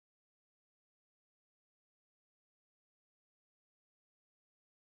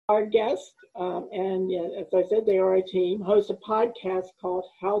Our guest, and yeah, as I said, they are a team, host a podcast called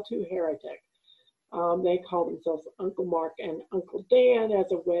How to Heretic. They call themselves Uncle Mark and Uncle Dan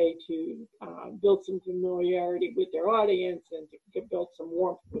as a way to build some familiarity with their audience and to build some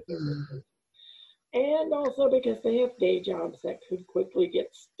warmth with their listeners. And also because they have day jobs that could quickly get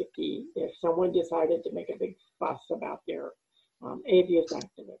sticky if someone decided to make a big fuss about their atheist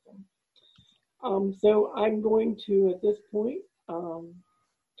activism. So I'm going to, at this point,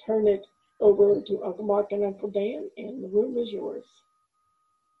 turn it over to Uncle Mark and Uncle Dan, and the room is yours.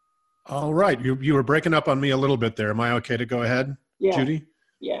 All right. You were breaking up on me a little bit there. Am I okay to go ahead, Yeah. Judy?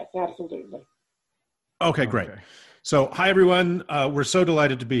 Yes, absolutely. Okay, great. Okay. So, hi, everyone. We're so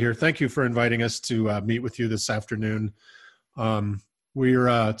delighted to be here. Thank you for inviting us to meet with you this afternoon.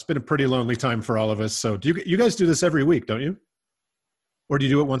 It's been a pretty lonely time for all of us. So you guys do this every week, don't you? Or do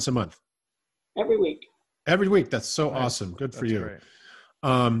you do it once a month? Every week. Every week. That's so awesome. Good for you.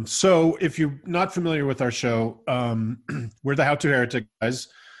 Great. So if you're not familiar with our show, we're the How to Heretic guys.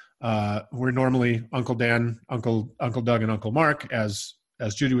 We're normally Uncle Dan, Uncle Doug, and Uncle Mark. As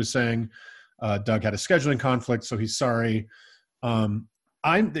Judy was saying, Doug had a scheduling conflict, so he's sorry.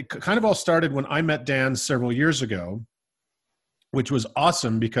 It kind of all started when I met Dan several years ago, which was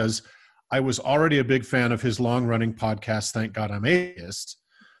awesome because I was already a big fan of his long-running podcast, Thank God I'm Atheist,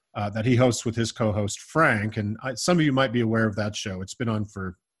 that he hosts with his co-host Frank. And some of you might be aware of that show. It's been on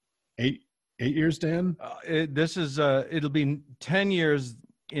for eight years, Dan? It'll be 10 years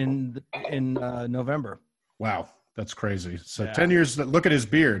in November. Wow. That's crazy. So yeah. 10 years, look at his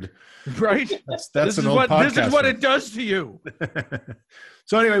beard. Right? That's an old podcast. This is what it does to you.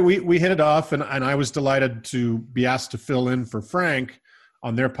 So anyway, we hit it off, and I was delighted to be asked to fill in for Frank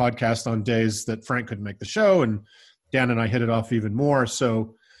on their podcast on days that Frank couldn't make the show, and Dan and I hit it off even more.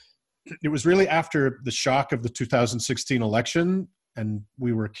 So it was really after the shock of the 2016 election, and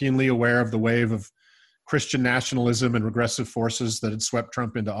we were keenly aware of the wave of Christian nationalism and regressive forces that had swept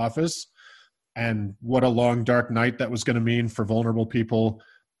Trump into office. And what a long, dark night that was going to mean for vulnerable people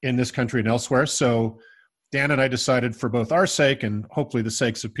in this country and elsewhere. So Dan and I decided, for both our sake and hopefully the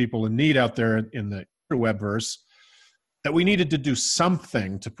sakes of people in need out there in the webverse, that we needed to do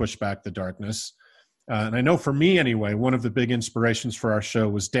something to push back the darkness. And I know for me anyway, one of the big inspirations for our show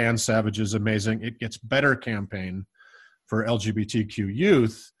was Dan Savage's amazing It Gets Better campaign for LGBTQ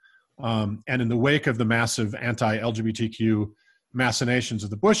youth. And in the wake of the massive anti-LGBTQ machinations of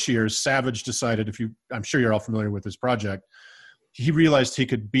the Bush years, Savage decided, I'm sure you're all familiar with his project, he realized he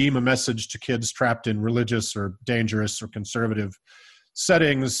could beam a message to kids trapped in religious or dangerous or conservative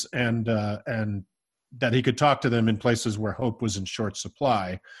settings, and that he could talk to them in places where hope was in short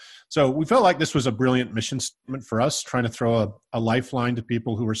supply. So we felt like this was a brilliant mission statement for us, trying to throw a lifeline to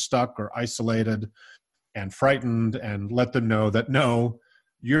people who were stuck or isolated and frightened, and let them know that, no,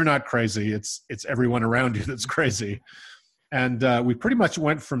 you're not crazy. It's everyone around you that's crazy. And we pretty much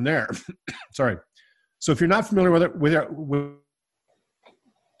went from there. Sorry. So if you're not familiar with it,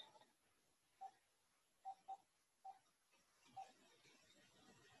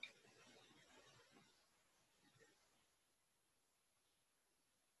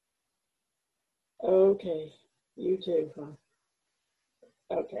 Okay, you too, huh?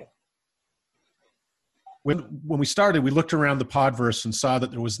 Okay. When we started, we looked around the podverse and saw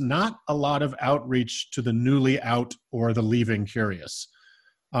that there was not a lot of outreach to the newly out or the leaving curious.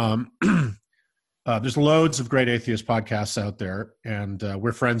 There's loads of great atheist podcasts out there, and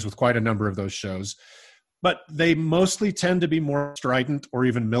we're friends with quite a number of those shows. But they mostly tend to be more strident or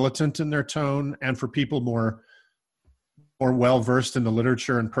even militant in their tone, and for people more well-versed in the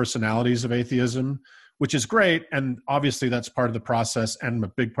literature and personalities of atheism, which is great, and obviously that's part of the process and a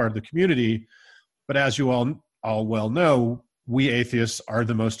big part of the community. But as you all well know, we atheists are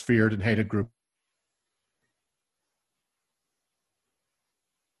the most feared and hated group.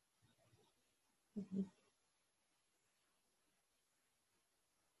 Mm-hmm.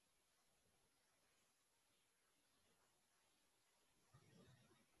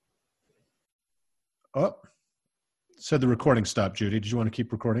 Oh, said the recording stopped, Judy. Did you want to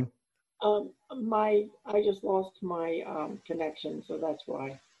keep recording? I just lost my connection, so that's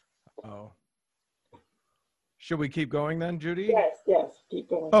why. Oh. Should we keep going then, Judy? Yes, keep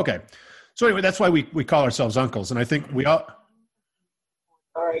going. Okay. So anyway, that's why we call ourselves uncles. And I think we all...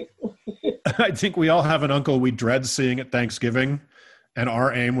 All right. I think we all have an uncle we dread seeing at Thanksgiving. And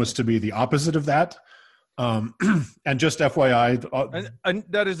our aim was to be the opposite of that. And just FYI... and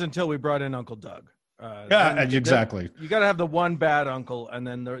that is until we brought in Uncle Doug. Yeah, exactly. You got to have the one bad uncle, and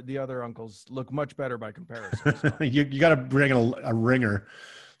then the other uncles look much better by comparison. So. you got to bring a ringer.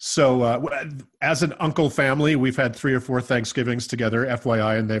 So as an uncle family, we've had 3 or 4 Thanksgivings together,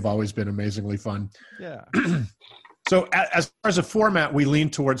 FYI, and they've always been amazingly fun. Yeah. So as far as a format, we lean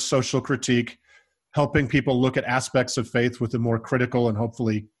towards social critique, helping people look at aspects of faith with a more critical and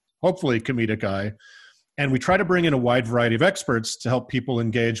hopefully comedic eye. And we try to bring in a wide variety of experts to help people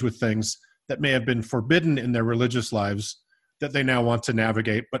engage with things that may have been forbidden in their religious lives that they now want to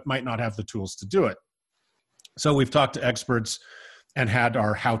navigate, but might not have the tools to do it. So we've talked to experts and had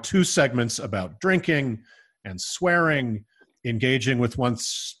our how-to segments about drinking and swearing, engaging with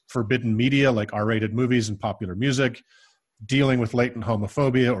once forbidden media like R-rated movies and popular music, dealing with latent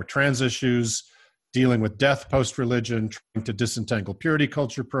homophobia or trans issues, dealing with death post-religion, trying to disentangle purity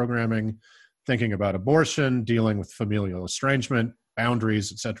culture programming, thinking about abortion, dealing with familial estrangement,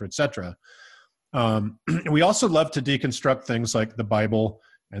 boundaries, et cetera, et cetera. We also love to deconstruct things like the Bible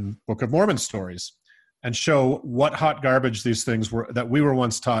and Book of Mormon stories and show what hot garbage these things were that we were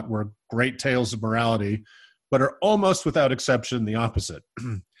once taught were great tales of morality, but are almost without exception the opposite.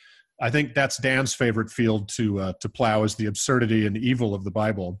 I think that's Dan's favorite field to plow, is the absurdity and evil of the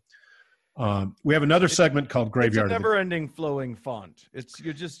Bible. We have another segment called Graveyard. It's a never-ending flowing font.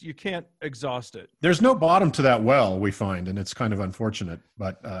 You can't exhaust it. There's no bottom to that well, we find, and it's kind of unfortunate.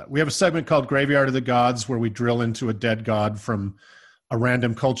 But we have a segment called Graveyard of the Gods, where we drill into a dead god from a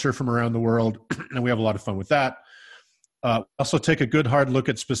random culture from around the world, and we have a lot of fun with that. Also take a good hard look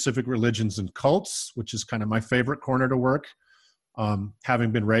at specific religions and cults, which is kind of my favorite corner to work.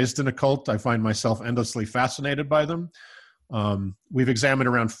 Having been raised in a cult, I find myself endlessly fascinated by them. We've examined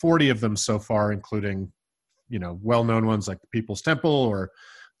around 40 of them so far, including, well-known ones like the People's Temple or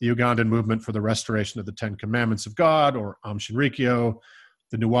the Ugandan Movement for the Restoration of the Ten Commandments of God, or Aum Shinrikyo,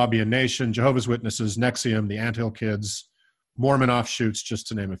 the Nuwaubian Nation, Jehovah's Witnesses, Nexium, the Anthill Kids, Mormon offshoots, just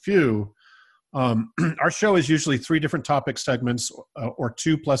to name a few. Our show is usually 3 different topic segments or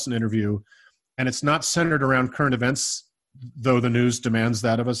 2 plus an interview, and it's not centered around current events, though the news demands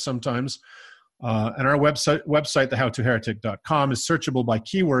that of us sometimes. And our website, thehowtoheretic.com, is searchable by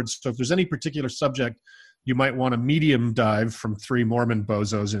keywords. So if there's any particular subject you might want a medium dive from 3 Mormon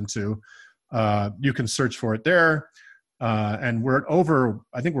bozos into, you can search for it there. And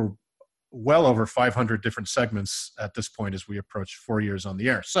I think we're well over 500 different segments at this point as we approach 4 years on the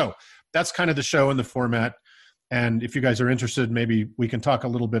air. So that's kind of the show and the format. And if you guys are interested, maybe we can talk a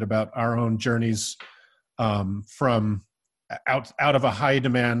little bit about our own journeys from out of a high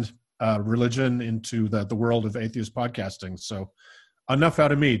demand religion into the world of atheist podcasting. So enough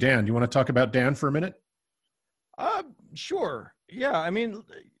out of me. Dan, do you want to talk about Dan for a minute? Sure. Yeah. I mean,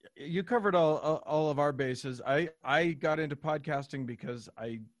 you covered all of our bases. I got into podcasting because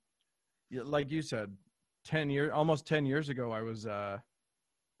like you said, almost 10 years ago, I was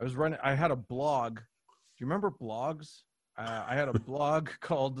running, I had a blog. Do you remember blogs? I had a blog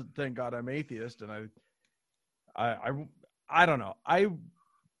called Thank God I'm Atheist. And I don't know.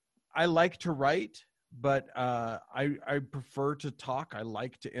 I like to write, but I prefer to talk. I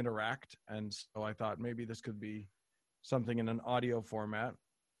like to interact. And so I thought maybe this could be something in an audio format.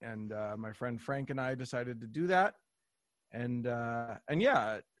 And my friend Frank and I decided to do that. And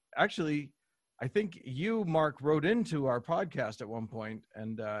yeah, actually, I think you, Mark, wrote into our podcast at one point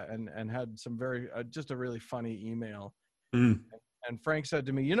and had some just a really funny email. And Frank said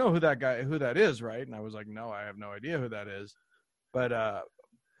to me, "You know who that is, right?" And I was like, "No, I have no idea who that is." But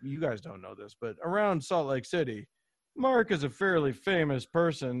you guys don't know this, but around Salt Lake City, Mark is a fairly famous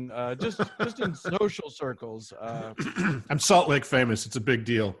person, just in social circles. I'm Salt Lake famous. It's a big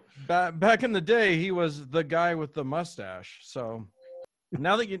deal. Back in the day, he was the guy with the mustache. So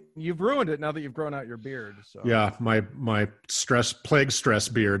now that you've ruined it, now that you've grown out your beard. So yeah, my plague stress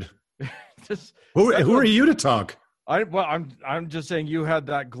beard. Who are you to talk? I'm just saying you had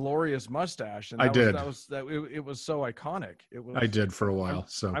that glorious mustache, and I did. It was so iconic. I did for a while.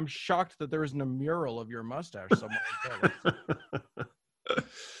 So I'm shocked that there isn't a mural of your mustache somewhere.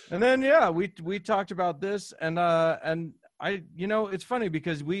 And then yeah, we talked about this, and I it's funny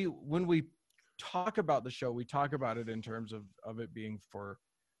because when we talk about the show, we talk about it in terms of it being for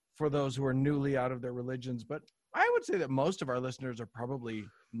those who are newly out of their religions, but I would say that most of our listeners are probably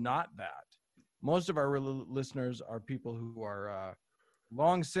not that. Most of our listeners are people who are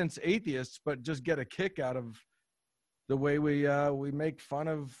long since atheists, but just get a kick out of the way we make fun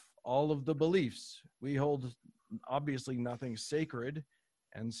of all of the beliefs. We hold obviously nothing sacred,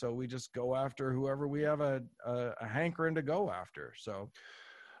 and so we just go after whoever we have a hankering to go after. So,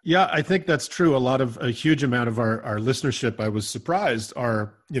 yeah, I think that's true. A huge amount of our listenership, I was surprised,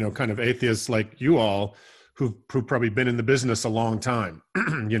 are kind of atheists like you all, who've probably been in the business a long time,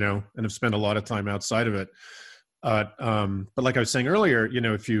 and have spent a lot of time outside of it. But like I was saying earlier,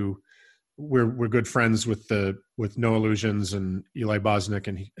 if we're good friends with No Illusions and Eli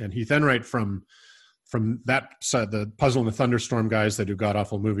Bosnick and Heath Enright from that side, the Puzzle and the Thunderstorm guys that do God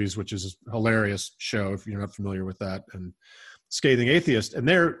Awful Movies, which is a hilarious show if you're not familiar with that, and Scathing Atheist, and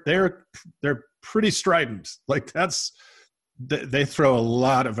they're pretty strident. Like they throw a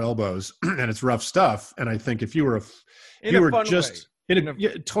lot of elbows, and it's rough stuff. And I think if you were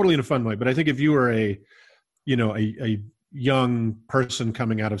totally in a fun way, but I think if you were a young person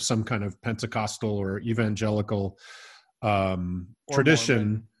coming out of some kind of Pentecostal or evangelical tradition.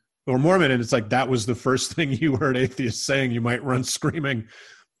 Mormon. Or Mormon, and it's like that was the first thing you heard atheists saying, you might run screaming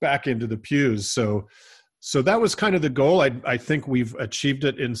back into the pews. So that was kind of the goal. I think we've achieved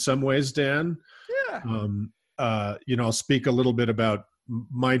it in some ways, Dan. Yeah. I'll speak a little bit about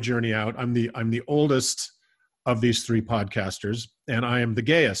my journey out. I'm the oldest of these three podcasters, and I am the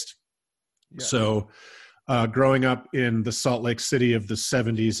gayest. Yeah. So growing up in the Salt Lake City of the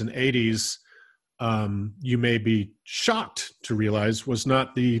 70s and 80s, you may be shocked to realize was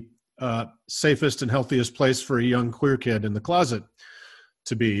not the safest and healthiest place for a young queer kid in the closet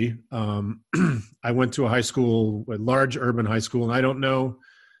to be. I went to a large urban high school, and I don't know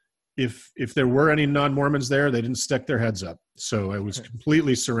if there were any non-Mormons there. They didn't stick their heads up. So I was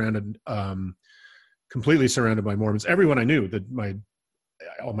completely surrounded by Mormons. Everyone I knew,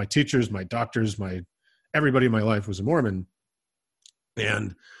 all my teachers, my doctors, everybody in my life was a Mormon.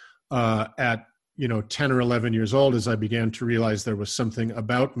 And at 10 or 11 years old, as I began to realize there was something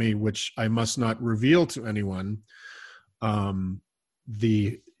about me which I must not reveal to anyone.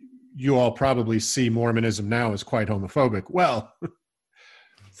 You all probably see Mormonism now as quite homophobic. Well,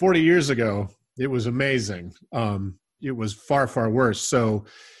 40 years ago, it was amazing. It was far, far worse. So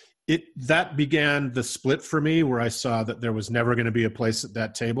that began the split for me, where I saw that there was never going to be a place at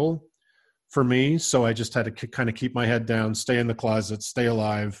that table for me. So I just had to kind of keep my head down, stay in the closet, stay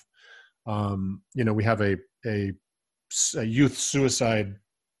alive. We have a youth suicide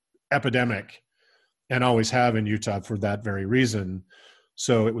epidemic, and always have in Utah for that very reason.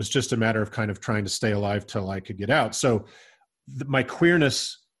 So it was just a matter of kind of trying to stay alive till I could get out. So my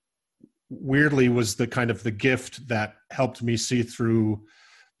queerness weirdly was the kind of the gift that helped me see through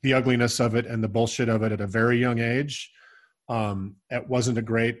the ugliness of it and the bullshit of it at a very young age. It wasn't a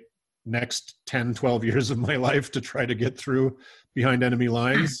great next 10, 12 years of my life to try to get through behind enemy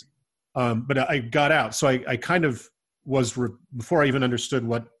lines. But I got out. So I kind of was, before I even understood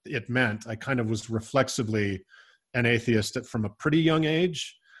what it meant, I kind of was reflexively an atheist from a pretty young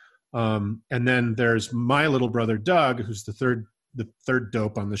age. And then there's my little brother, Doug, who's the third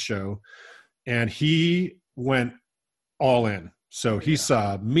dope on the show. And he went all in. So he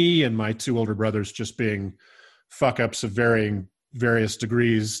saw me and my two older brothers just being fuck ups of various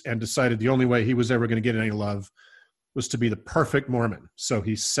degrees, and decided the only way he was ever going to get any love was to be the perfect Mormon. So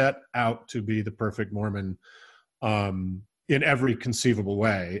he set out to be the perfect Mormon in every conceivable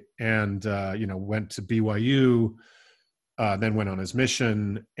way, and went to BYU, then went on his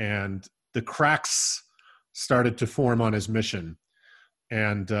mission, and the cracks started to form on his mission.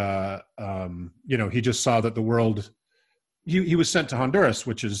 And he just saw that the world. He was sent to Honduras,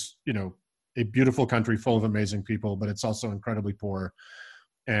 which is a beautiful country full of amazing people, but it's also incredibly poor.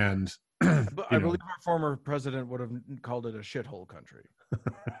 And I believe our former president would have called it a shithole country.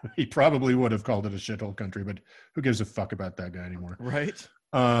 He probably would have called it a shithole country, but who gives a fuck about that guy anymore? Right.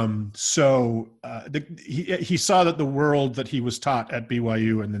 He saw that the world that he was taught at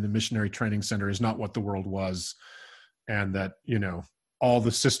BYU and then the Missionary Training Center is not what the world was, and that all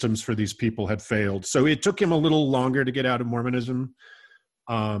the systems for these people had failed. So it took him a little longer to get out of Mormonism,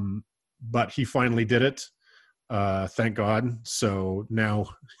 but he finally did it. Thank God. So now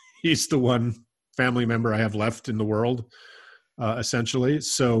he's the one family member I have left in the world, essentially.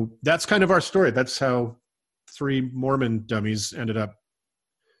 So that's kind of our story. That's how three Mormon dummies ended up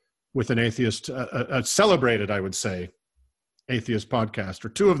with an atheist, a celebrated, I would say, atheist podcast, or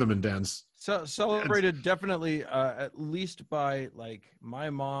two of them in Dan's. So celebrated definitely, at least by like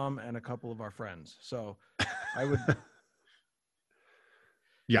my mom and a couple of our friends. So I would.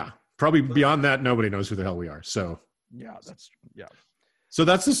 Yeah, probably beyond that, nobody knows who the hell we are. So yeah. So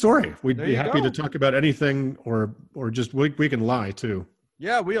that's the story. We'd be happy go. to talk about anything, or just we can lie too.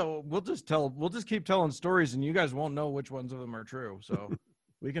 Yeah, we'll just keep telling stories, and you guys won't know which ones of them are true. So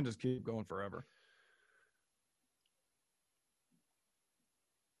we can just keep going forever.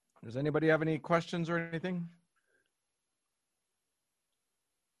 Does anybody have any questions or anything?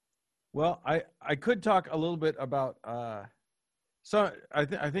 Well, I could talk a little bit about. So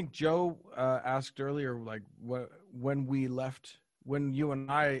I think Joe asked earlier, like when you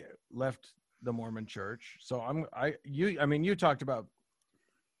and I left the Mormon Church. So you talked about,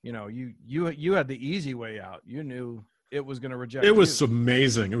 you had the easy way out. You knew it was going to reject It you. was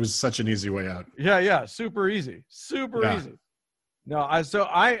amazing. It was such an easy way out. Yeah, super easy. Yeah. Easy. No,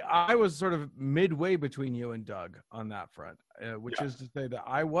 I was sort of midway between you and Doug on that front, which is to say that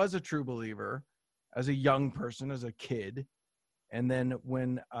I was a true believer as a young person, as a kid, and then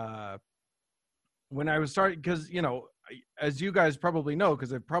when I was starting, because as you guys probably know, because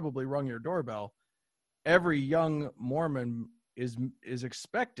they've probably rung your doorbell, every young Mormon is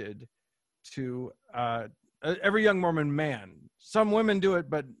expected to every young Mormon man. Some women do it,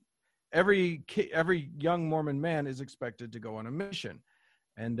 but every young Mormon man is expected to go on a mission,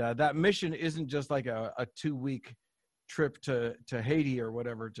 and that mission isn't just like a 2-week trip to Haiti or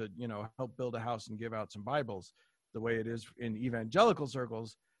whatever to help build a house and give out some Bibles, the way it is in evangelical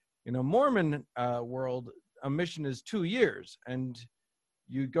circles. Mormon world, a mission is 2 years, and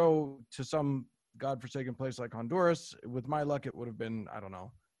you go to some godforsaken place like Honduras. With my luck, it would have been, I don't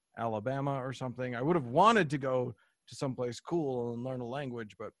know, Alabama or something. I would have wanted to go to someplace cool and learn a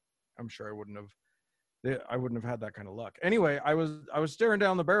language, but I'm sure I wouldn't have had that kind of luck. Anyway, I was staring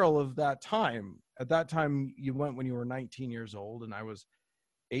down the barrel of that time. At that time, you went when you were 19 years old, and I was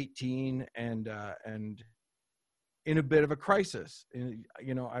 18, and in a bit of a crisis.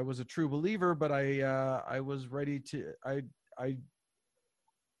 I was a true believer, but I was ready to. I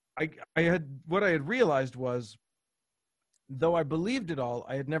had, what I had realized was, though I believed it all,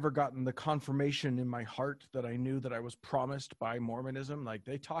 I had never gotten the confirmation in my heart that I knew that I was promised by Mormonism. Like,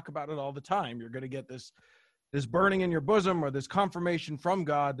 they talk about it all the time. You're going to get this burning in your bosom, or this confirmation from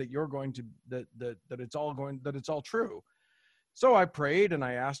God that you're going to, that it's all true. So I prayed and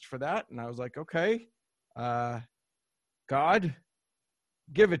I asked for that, and I was like, okay, God,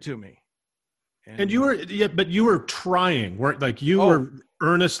 give it to me. And you were trying, weren't like you were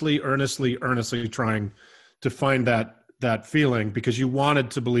earnestly trying to find that feeling, because you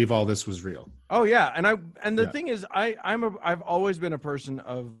wanted to believe all this was real. Oh yeah. And the thing is, I've always been a person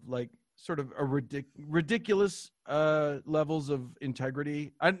of like sort of a ridiculous levels of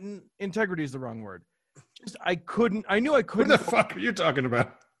integrity. Integrity is the wrong word. Just I knew I couldn't. What the fuck are you talking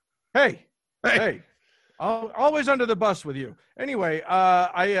about? Hey. Always under the bus with you. Anyway,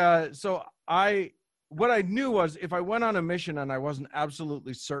 what I knew was, if I went on a mission and I wasn't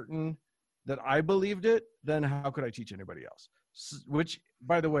absolutely certain that I believed it, then how could I teach anybody else? Which,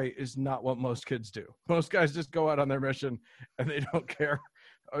 by the way, is not what most kids do. Most guys just go out on their mission and they don't care.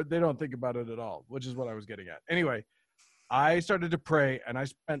 Or they don't think about it at all, which is what I was getting at. Anyway, I started to pray, and I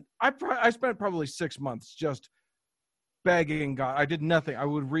spent probably 6 months just begging God. I did nothing. I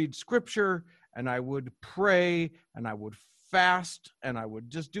would read scripture, and I would pray, and I would fast, and I would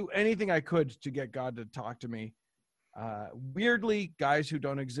just do anything I could to get God to talk to me. Weirdly, guys who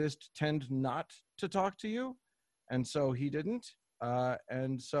don't exist tend not to talk to you, and so he didn't.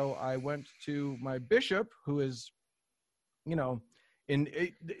 And so I went to my bishop, who is, in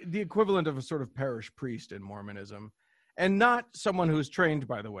the equivalent of a sort of parish priest in Mormonism, and not someone who's trained,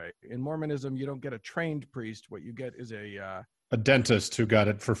 by the way. In Mormonism, you don't get a trained priest. What you get is a dentist who got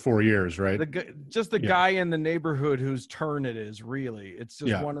it for 4 years, right? The guy in the neighborhood whose turn it is. Really, it's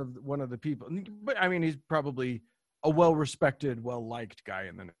just one of the people. But I mean, he's probably a well-respected, well-liked guy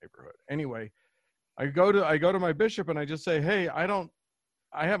in the neighborhood. Anyway, I go to my bishop and I just say, hey, I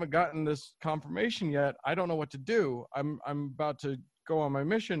haven't gotten this confirmation yet. I don't know what to do. I'm about to go on my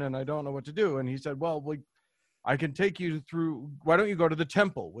mission and I don't know what to do. And he said, well, I can take you through. Why don't you go to the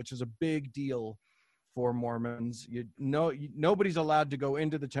temple, which is a big deal for Mormons. Nobody's allowed to go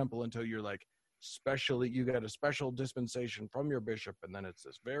into the temple until you're like you get a special dispensation from your bishop, and then it's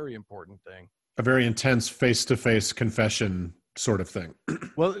this very important thing. A very intense face-to-face confession sort of thing.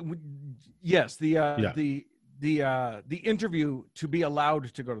 Well, yes, the interview to be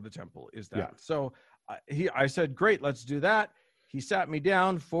allowed to go to the temple is that. Yeah. So I said, great, let's do that. He sat me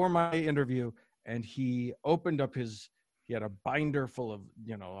down for my interview, and he opened up he had a binder full of,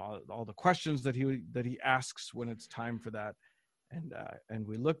 all the questions that he asks when it's time for that. And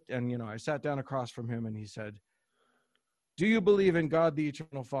we looked, and, I sat down across from him, and he said, do you believe in God, the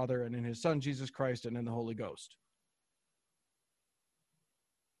eternal Father, and in his son, Jesus Christ, and in the Holy Ghost?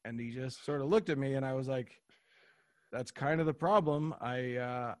 And he just sort of looked at me, and I was like, that's kind of the problem.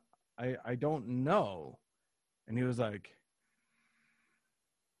 I don't know. And he was like,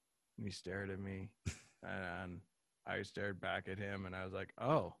 and he stared at me, and I stared back at him, and I was like,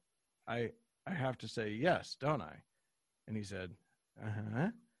 oh, I have to say yes, don't I? And he said, uh-huh.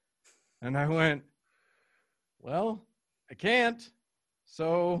 And I went, well, I can't.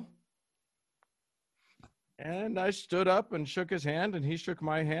 So, And I stood up and shook his hand, and he shook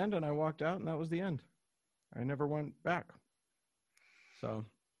my hand, and I walked out, and that was the end. I never went back. So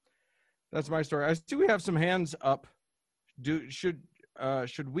that's my story. I see we have some hands up. Should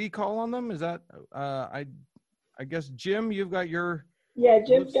we call on them? Is that I guess Jim, you've got your. Yeah,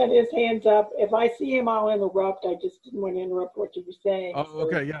 Jim's got his hands up. If I see him, I'll interrupt. I just didn't want to interrupt what you were saying. Oh,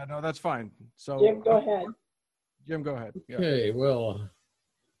 okay. Yeah, no, that's fine. So Jim, go ahead. Jim, go ahead. Yeah. Okay, well,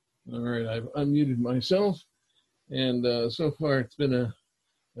 all right, I've unmuted myself, and so far it's been a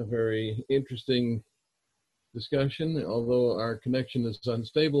very interesting discussion, although our connection is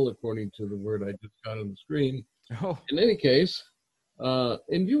unstable, according to the word I just got on the screen. Oh. In any case,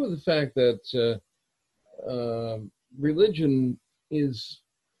 in view of the fact that religion is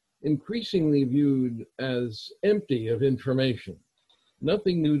increasingly viewed as empty of information,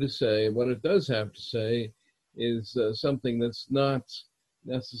 nothing new to say. What it does have to say is something that's not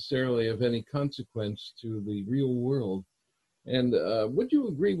necessarily of any consequence to the real world. And would you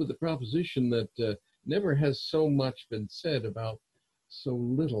agree with the proposition that never has so much been said about so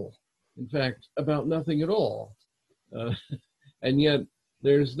little? In fact, about nothing at all. And yet,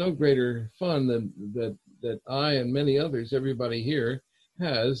 there's no greater fun that I and many others, everybody here,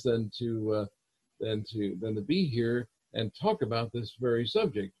 has than to be here and talk about this very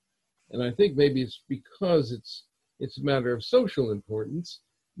subject. And I think maybe it's because it's a matter of social importance,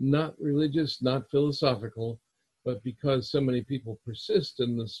 not religious, not philosophical, but because so many people persist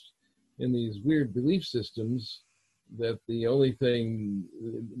in these weird belief systems, that the only thing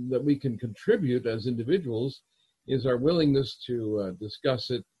that we can contribute as individuals is our willingness to discuss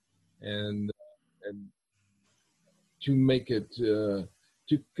it and to make it to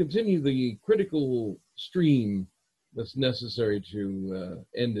continue the critical stream that's necessary to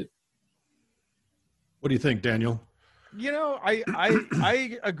end it. What do you think, Daniel? You know,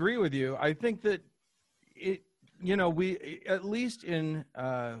 I agree with you. I think that we, at least in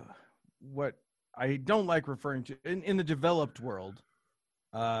what I don't like referring to in the developed world,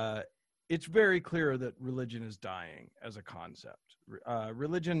 it's very clear that religion is dying as a concept.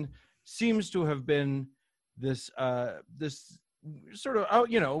 Religion seems to have been this sort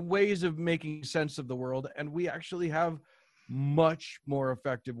of ways of making sense of the world, and we actually have much more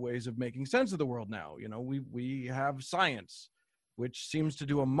effective ways of making sense of the world now. You know, we have science, which seems to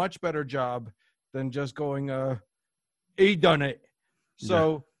do a much better job than just going he done it.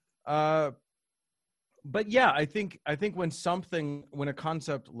 So but yeah, I think when a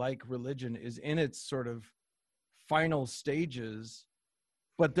concept like religion is in its sort of final stages,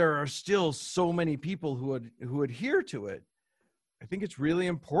 but there are still so many people who adhere to it, I think it's really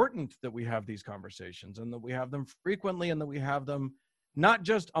important that we have these conversations, and that we have them frequently, and that we have them not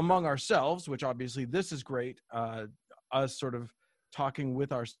just among ourselves, which obviously this is great, us sort of talking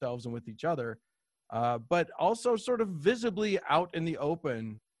with ourselves and with each other, but also sort of visibly out in the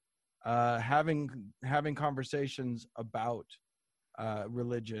open, having conversations about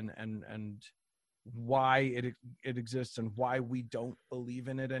religion and why it exists, and why we don't believe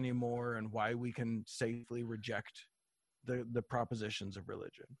in it anymore, and why we can safely reject the propositions of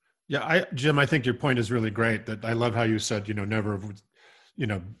religion. Yeah, Jim, I think your point is really great. That I love how you said, never,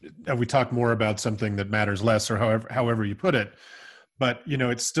 have we talk more about something that matters less, or however you put it. But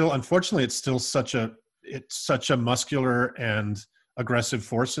it's still, unfortunately, it's still such a muscular and aggressive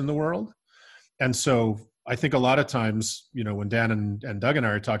force in the world. And so I think a lot of times, when Dan and Doug and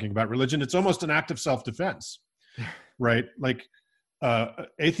I are talking about religion, it's almost an act of self-defense, right? Like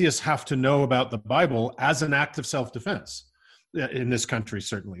atheists have to know about the Bible as an act of self-defense in this country,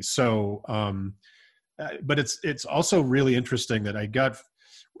 certainly. So, but it's also really interesting that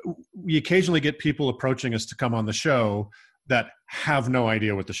we occasionally get people approaching us to come on the show that have no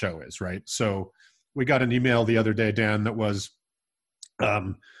idea what the show is, right? So we got an email the other day, Dan, that was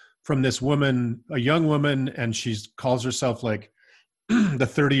from this woman, a young woman, and she calls herself like the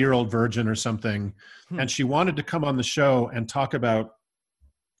 30-year-old virgin or something. And she wanted to come on the show and talk about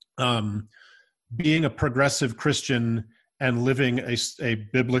being a progressive Christian and living a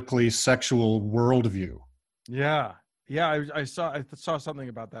biblically sexual worldview. Yeah. Yeah. I saw something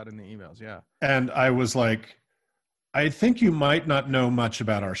about that in the emails. Yeah. And I was like, I think you might not know much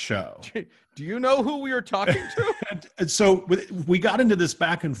about our show. Do you know who we were talking to? And so we got into this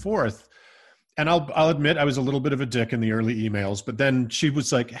back and forth, and I'll admit I was a little bit of a dick in the early emails, but then she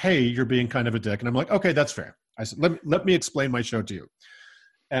was like, hey, you're being kind of a dick. And I'm like, okay, that's fair. I said, let me explain my show to you.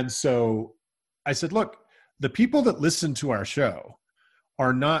 And so I said, look, the people that listen to our show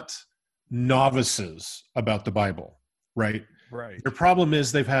are not novices about the Bible, right? Right. Their problem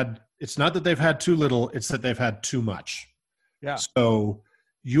is it's not that they've had too little, it's that they've had too much. Yeah. So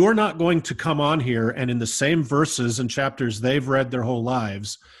you're not going to come on here and in the same verses and chapters they've read their whole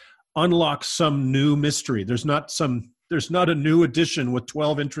lives, unlock some new mystery. There's not a new edition with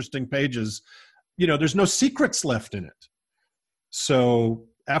 12 interesting pages. There's no secrets left in it. So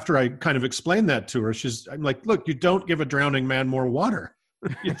after I kind of explained that to her, I'm like, look, you don't give a drowning man more water.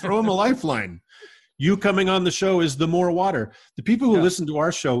 You throw him a lifeline. You coming on the show is the more water. The people who listen to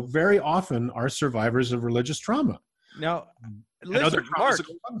our show very often are survivors of religious trauma. Now, listen, Mark,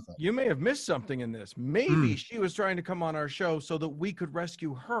 you may have missed something in this. Maybe she was trying to come on our show so that we could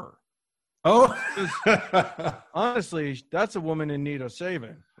rescue her. Oh, honestly, that's a woman in need of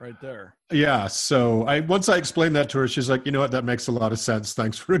saving right there. Yeah. So once I explained that to her, she's like, you know what? That makes a lot of sense.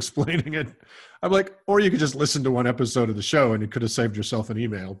 Thanks for explaining it. I'm like, or you could just listen to one episode of the show and you could have saved yourself an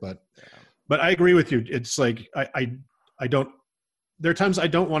email. But I agree with you. It's like, I don't, there are times I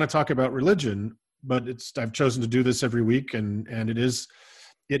don't want to talk about religion, but I've chosen to do this every week. And it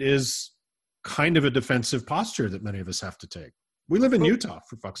is kind of a defensive posture that many of us have to take. We live in Utah,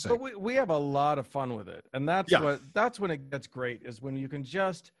 for fuck's sake. But we have a lot of fun with it. And that's when it gets great, is when you can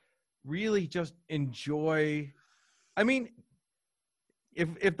just really just enjoy. I mean,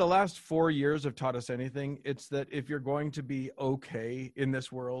 if the last 4 years have taught us anything, it's that if you're going to be okay in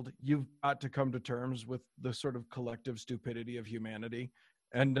this world, you've got to come to terms with the sort of collective stupidity of humanity.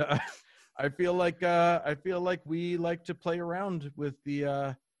 And I feel like we like to play around with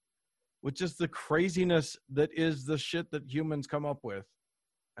with just the craziness that is the shit that humans come up with.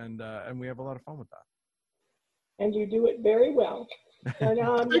 And we have a lot of fun with that. And you do it very well. So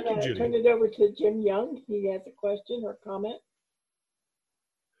now I'm going to turn it over to Jim Young. He has a question or comment.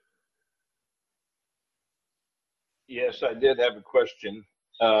 Yes, I did have a question.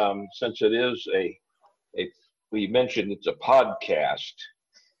 Since it is we mentioned it's a podcast,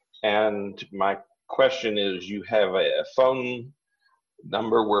 and my question is, you have a phone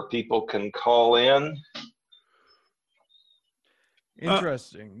number where people can call in?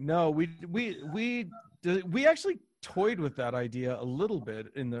 Interesting. No, we actually toyed with that idea a little bit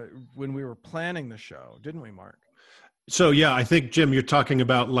when we were planning the show, didn't we, Mark? So yeah, I think, Jim, you're talking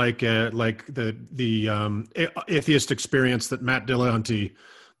about like the atheist experience that Matt Dillahunty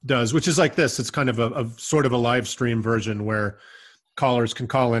does, which is like this. It's kind of a sort of a live stream version where callers can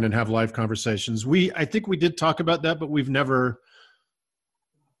call in and have live conversations. I think we did talk about that, but we've never.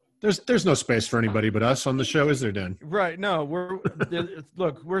 There's no space for anybody but us on the show, is there, Dan? Right. No,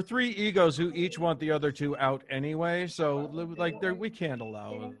 we're three egos who each want the other two out anyway. So we can't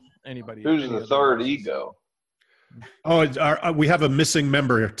allow anybody. Who's the third ego? Oh, we have a missing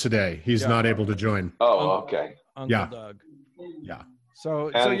member today. He's not able to join. Oh, okay. Uncle Doug. Yeah.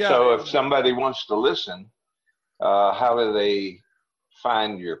 So if somebody wants to listen, how do they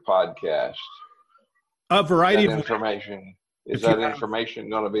find your podcast? A variety of information. Is that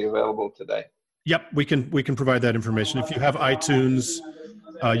information going to be available today? Yep, we can provide that information. If you have iTunes,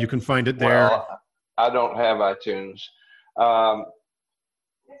 you can find it there. Well, I don't have iTunes.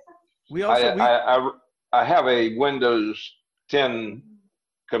 I have a Windows 10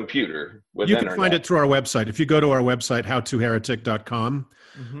 computer with you internet. Can find it through our website. If you go to our website, howtoheretic.com,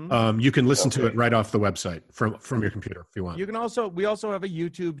 you can listen to it right off the website from your computer if you want. You can we also have a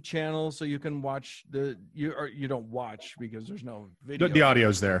YouTube channel, so you can watch you don't watch because there's no video. The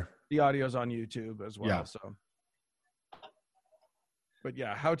audio's there. The audio's on YouTube as well. Yeah. So, but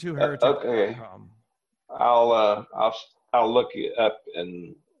yeah, howtoheretic.com. Okay. I'll look you up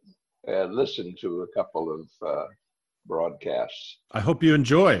and listen to a couple of broadcasts. I hope you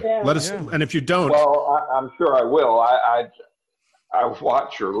enjoy. Yeah. Let us, and if you don't, well, I'm sure I will. I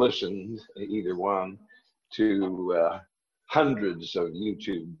watch or listen, either one, to hundreds of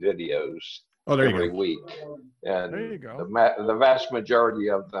YouTube videos every week, and there you go. The vast majority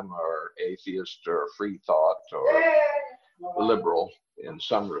of them are atheist or free thought or liberal in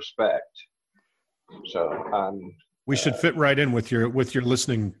some respect. So we should fit right in with your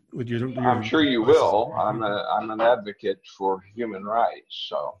listening. I'm sure you will. I'm an advocate for human rights.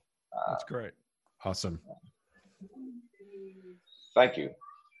 So that's great. Awesome. Thank you.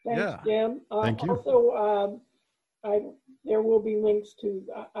 Thanks, Jim. Thank you. Also, there will be links to.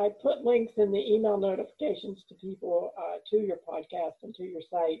 I put links in the email notifications to people to your podcast and to your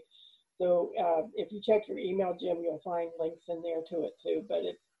site. So if you check your email, Jim, you'll find links in there to it too. But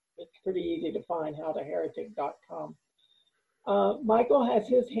it's pretty easy to find, howtoheretic.com. Michael has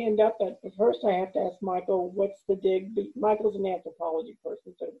his hand up, but first I have to ask Michael, what's the dig? Michael's an anthropology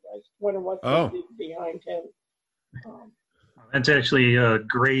person, so I just wonder what's the dig behind him. That's actually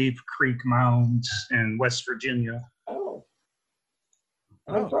Grave Creek Mounds in West Virginia. Oh.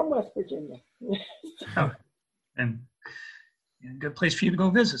 I'm from West Virginia. And Yeah, good place for you to go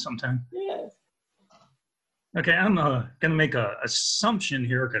visit sometime. Yes. Okay, I'm going to make a assumption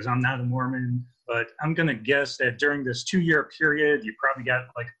here because I'm not a Mormon, but I'm going to guess that during this 2-year period, you probably got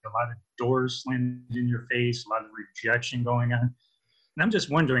like a lot of doors slammed in your face, a lot of rejection going on. And I'm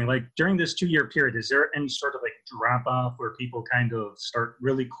just wondering, like during this 2-year period, is there any sort of like drop off where people kind of start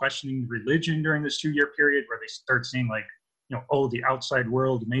really questioning religion during this 2-year period, where they start saying like, oh, the outside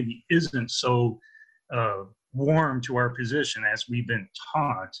world maybe isn't so warm to our position as we've been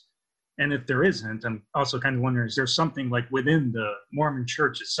taught? And if there isn't, I'm also kind of wondering, is there something like within the Mormon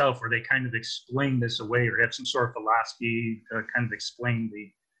church itself where they kind of explain this away or have some sort of philosophy to kind of explain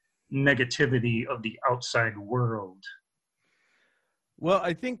the negativity of the outside world? Well,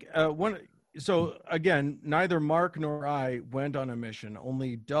 I think so again, neither Mark nor I went on a mission.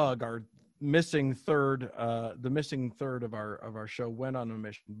 Only Doug, our missing third, the missing third of our show, went on a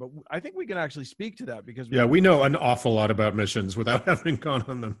mission. But I think we can actually speak to that because we know an awful lot about missions without having gone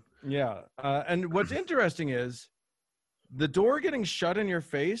on them. Yeah. And what's interesting is the door getting shut in your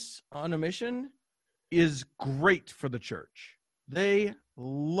face on a mission is great for the church. They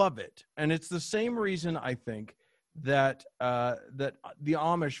love it. And it's the same reason I think that that the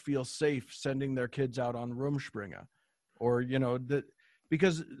Amish feel safe sending their kids out on Rumspringa, or,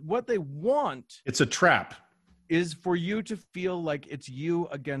 because what they want, it's a trap, is for you to feel like it's you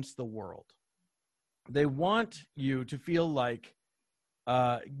against the world. They want you to feel like,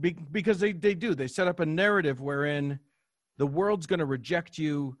 because they set up a narrative wherein the world's going to reject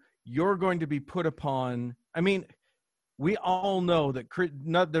you. You're going to be put upon. I mean, we all know that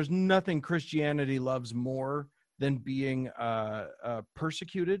there's nothing Christianity loves more than being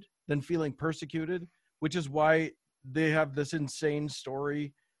persecuted, than feeling persecuted, which is why they have this insane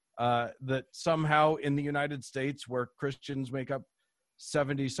story that somehow in the United States, where Christians make up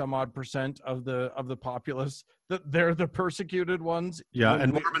 70 some odd % of the populace, that they're the persecuted ones. Yeah,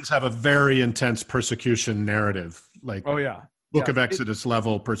 and Mormons have a very intense persecution narrative, like Book of Exodus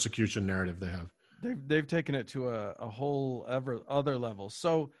level persecution narrative they have. They've taken it to a whole other level.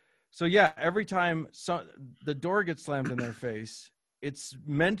 So yeah, every time the door gets slammed in their face, it's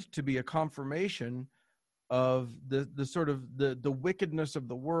meant to be a confirmation of the sort of the wickedness of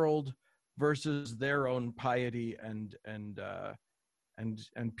the world versus their own piety and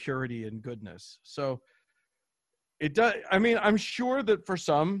purity and goodness. So it does. I mean, I'm sure that for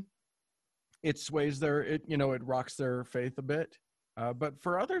some, it sways it rocks their faith a bit. But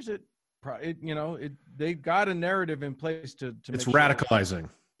for others, they've got a narrative in place to it's radicalizing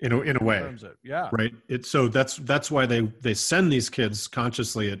in a way. Yeah. Right. So that's why they send these kids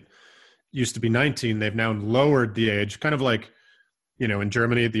consciously. It used to be 19. They've now lowered the age, kind of like, in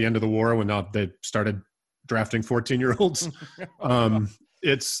Germany at the end of the war when they started drafting 14-year-olds.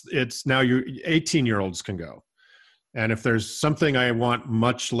 It's now 18-year-olds can go. And if there's something I want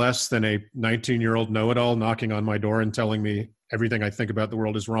much less than a 19-year-old know-it-all knocking on my door and telling me everything I think about the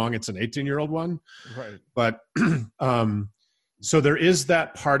world is wrong, it's an 18-year-old one. Right. But so there is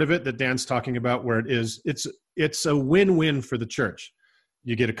that part of it that Dan's talking about where it's a win-win for the church.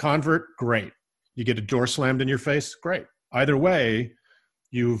 You get a convert, great. You get a door slammed in your face, great. Either way,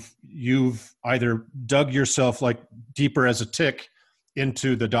 you've either dug yourself like deeper as a tick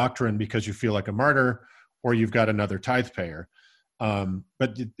into the doctrine because you feel like a martyr, or you've got another tithe payer.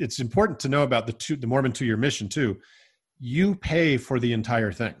 But it's important to know about the Mormon 2-year mission too. You pay for the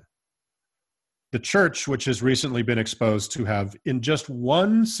entire thing. The church, which has recently been exposed to have in just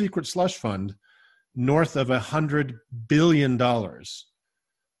one secret slush fund north of $100 billion,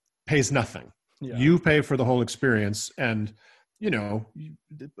 pays nothing. Yeah. You pay for the whole experience. And,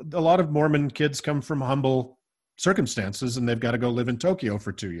 a lot of Mormon kids come from humble circumstances and they've got to go live in Tokyo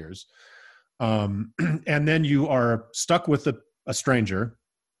for 2 years. And then you are stuck with a stranger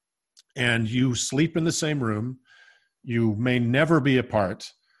and you sleep in the same room. You may never be apart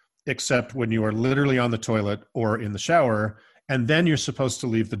except when you are literally on the toilet or in the shower, and then you're supposed to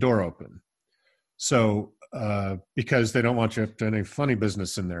leave the door open. So, because they don't want you to have any funny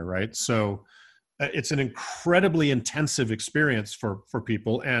business in there, right? So it's an incredibly intensive experience for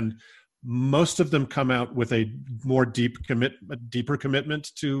people, and most of them come out with a more deeper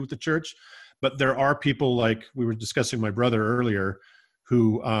commitment to the church. But there are people, like we were discussing my brother earlier,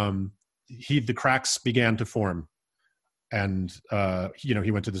 who the cracks began to form. And,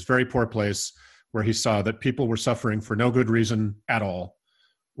 he went to this very poor place where he saw that people were suffering for no good reason at all,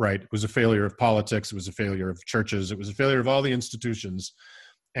 right? It was a failure of politics. It was a failure of churches. It was a failure of all the institutions.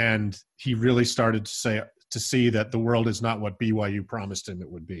 And he really started to see that the world is not what BYU promised him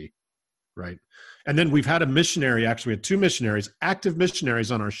it would be, right? And then we've had a missionary, actually we had 2 missionaries, active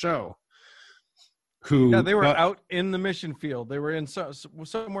missionaries on our show. who Yeah, they were out in the mission field. They were in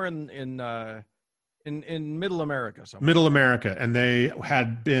somewhere in Middle America. Somewhere. Middle America, and they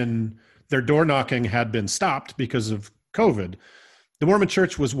had been, their door knocking had been stopped because of COVID. The Mormon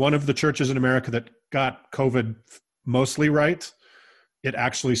Church was one of the churches in America that got COVID mostly right. It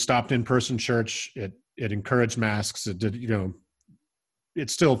actually stopped in-person church. It encouraged masks. It did,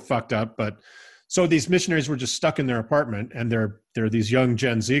 it's still fucked up, but so these missionaries were just stuck in their apartment, and they're these young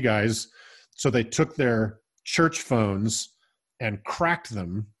Gen Z guys. So they took their church phones and cracked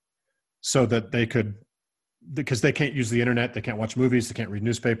them so that they could, because they can't use the internet, they can't watch movies, they can't read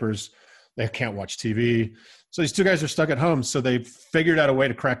newspapers, they can't watch TV. So these two guys are stuck at home. So they figured out a way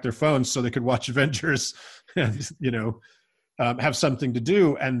to crack their phones so they could watch Avengers and, have something to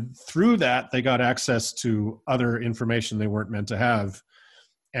do. And through that, they got access to other information they weren't meant to have.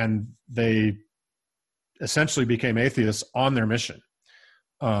 And they essentially became atheists on their mission.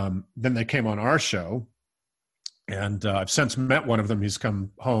 Then they came on our show, and I've since met one of them. He's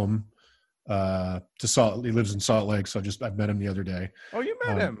come home to Salt. He lives in Salt Lake, so I've met him the other day. Oh, you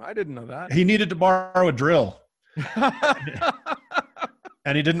met him? I didn't know that. He needed to borrow a drill,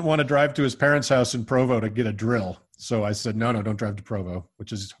 and he didn't want to drive to his parents' house in Provo to get a drill. So I said, no, don't drive to Provo,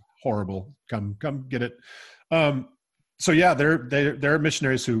 which is horrible. Come get it. So yeah, they're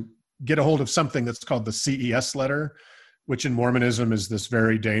missionaries who get a hold of something that's called the CES letter, which in Mormonism is this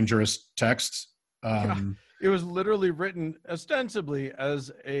very dangerous text. It was literally written ostensibly as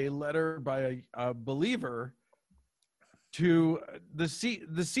a letter by a believer to the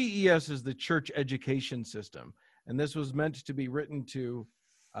CES is the church education system. And this was meant to be written to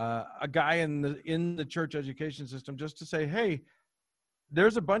a guy in the church education system, just to say, hey,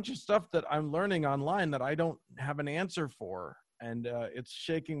 there's a bunch of stuff that I'm learning online that I don't have an answer for. And it's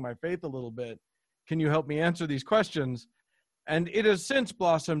shaking my faith a little bit. Can you help me answer these questions? And it has since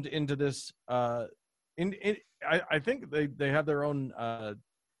blossomed into this. I think they have their own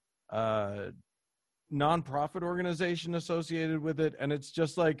nonprofit organization associated with it, and it's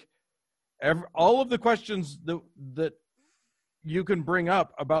just like all of the questions that you can bring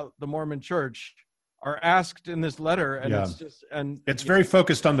up about the Mormon Church are asked in this letter, and it's very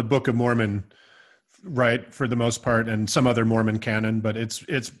focused on the Book of Mormon, right, for the most part, and some other Mormon canon, but it's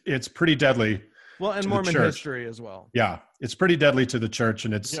pretty deadly. Well, and Mormon history as well. Yeah, it's pretty deadly to the church,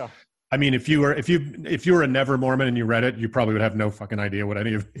 and it's. Yeah. I mean, if you were a never Mormon and you read it, you probably would have no fucking idea what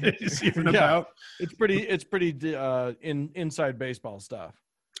any of it is even about. It's pretty inside baseball stuff.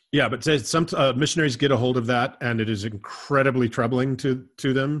 Yeah, but some missionaries get a hold of that, and it is incredibly troubling to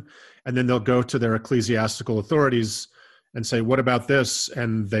them. And then they'll go to their ecclesiastical authorities and say, "What about this?"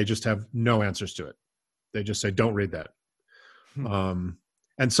 And they just have no answers to it. They just say, "Don't read that."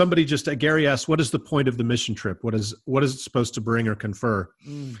 And somebody Gary asked, "What is the point of the mission trip? What is it supposed to bring or confer?"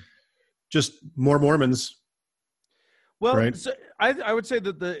 Just more Mormons. Well, right? So I would say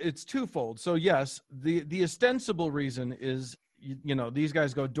that it's twofold. So yes, the ostensible reason is, these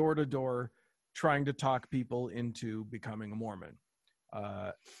guys go door to door trying to talk people into becoming a Mormon.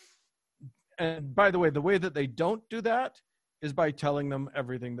 And by the way that they don't do that is by telling them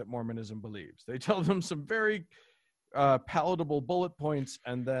everything that Mormonism believes. They tell them some very palatable bullet points,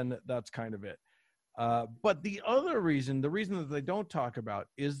 and then that's kind of it. But the reason that they don't talk about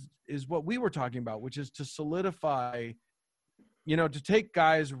is what we were talking about, which is to solidify, to take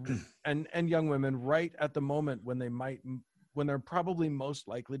guys and young women right at the moment when they're probably most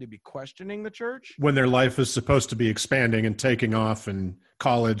likely to be questioning the church, when their life is supposed to be expanding and taking off, and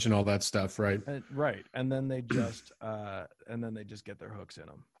college and all that stuff, right? Right, and then they just get their hooks in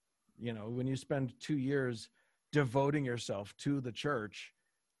them. When you spend 2 years devoting yourself to the church,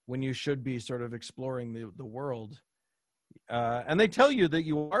 when you should be sort of exploring the world. And they tell you that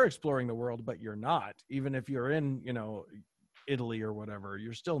you are exploring the world, but you're not. Even if you're in, Italy or whatever,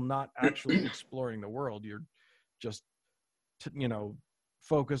 you're still not actually exploring the world. You're just,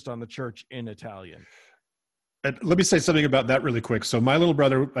 focused on the church in Italian. And let me say something about that really quick. So my little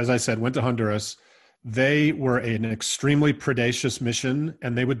brother, as I said, went to Honduras. They were an extremely predacious mission,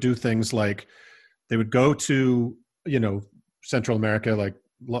 and they would do things like they would go to, Central America, like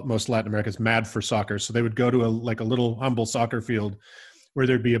most Latin America is mad for soccer. So they would go to a little humble soccer field where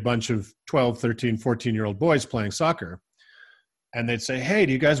there'd be a bunch of 12, 13, 14-year-old boys playing soccer. And they'd say, "Hey,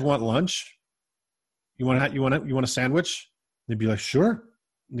 do you guys want lunch? You want a sandwich?" They'd be like, "Sure."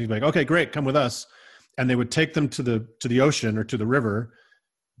 And they'd be like, "Okay, great. Come with us." And they would take them to the ocean or to the river,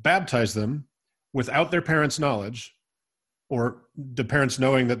 baptize them without their parents' knowledge, or the parents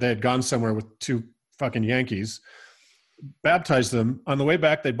knowing that they had gone somewhere with two fucking Yankees, baptize them. On the way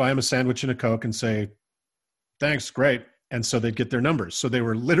back, they'd buy them a sandwich and a Coke and say, "Thanks, great." And so they'd get their numbers. So they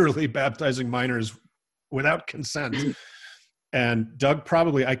were literally baptizing minors without consent. And Doug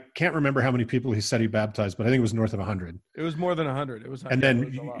probably, I can't remember how many people he said he baptized, but I think it was north of 100. It was more than 100. It was. And yeah, it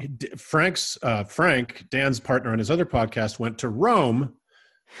was a lot. then Frank, Dan's partner on his other podcast, went to Rome.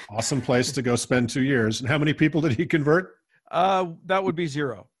 Awesome place to go spend 2 years. And how many people did he convert? That would be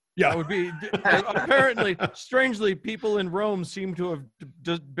 0. Yeah. That would be apparently, strangely, people in Rome seem to have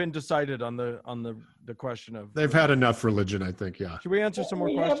been decided on the question of. They've had enough religion, I think. Yeah. Should we answer some more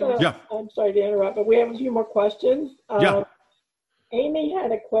We questions? Yeah. I'm sorry to interrupt, but we have a few more questions. Yeah. Amy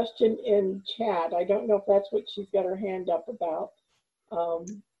had a question in chat. I don't know if that's what she's got her hand up about.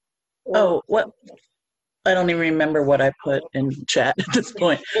 What? I don't even remember what I put in chat at this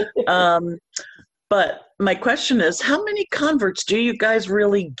point. But my question is, how many converts do you guys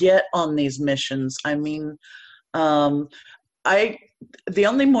really get on these missions? I mean, the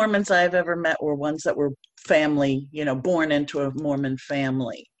only Mormons I've ever met were ones that were family, born into a Mormon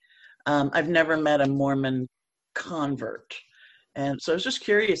family. I've never met a Mormon convert. And so I was just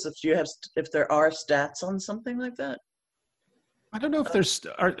curious if there are stats on something like that. I don't know if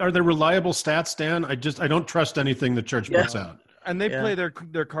are there reliable stats, Dan? I don't trust anything the church puts out. And they play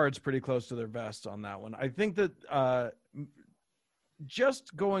their cards pretty close to their vest on that one. I think that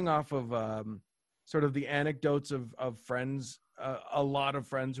just going off of sort of the anecdotes of friends, a lot of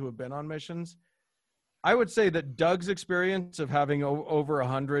friends who have been on missions, I would say that Doug's experience of having over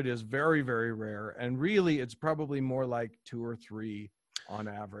 100 is very, very rare. And really, it's probably more like 2 or 3 on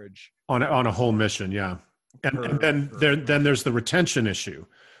average. On a whole mission, yeah. And then there's the retention issue.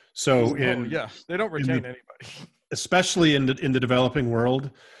 So they don't retain anybody. Especially in the developing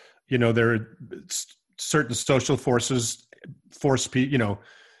world, there are certain social forces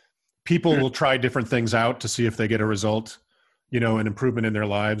people will try different things out to see if they get a result, an improvement in their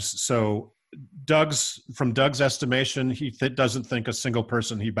lives. So from Doug's estimation, he doesn't think a single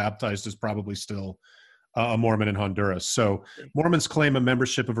person he baptized is probably still a Mormon in Honduras. So Mormons claim a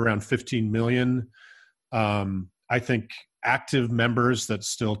membership of around 15 million. I think active members that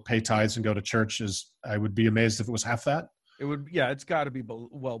still pay tithes and go to church I would be amazed if it was half that. It would, it's got to be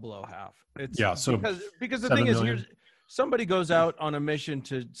well below half. So because the thing is, somebody goes out on a mission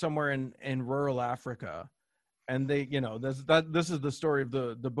to somewhere in rural Africa, and they, this is the story of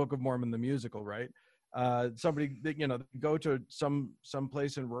the Book of Mormon, the musical, right? Somebody, go to some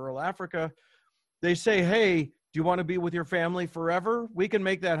place in rural Africa. They say, "Hey, do you want to be with your family forever? We can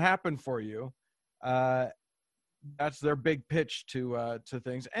make that happen for you." That's their big pitch to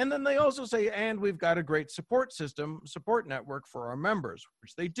things. And then they also say, and we've got a great support network for our members,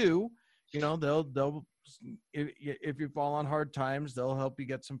 which they do. They'll if you fall on hard times, they'll help you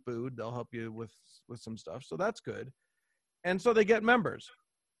get some food. They'll help you with some stuff. So that's good. And so they get members.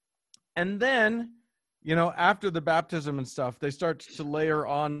 And then, after the baptism and stuff, they start to layer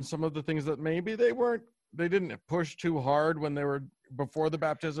on some of the things that maybe they didn't push too hard when they were before the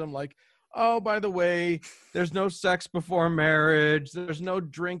baptism, like, oh, by the way, there's no sex before marriage. There's no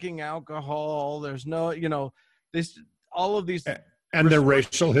drinking alcohol. There's no, all of these. And their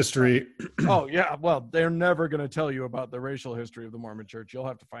racial history. Oh, yeah. Well, they're never going to tell you about the racial history of the Mormon Church. You'll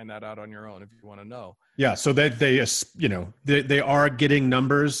have to find that out on your own if you want to know. Yeah. So they are getting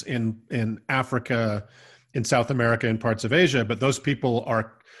numbers in Africa, in South America, and parts of Asia, but those people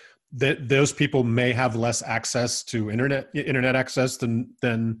may have less access to internet access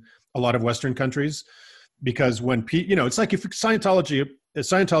than a lot of Western countries, because when it's like if the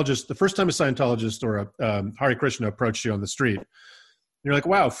first time a Scientologist or a Hare Krishna approached you on the street, you're like,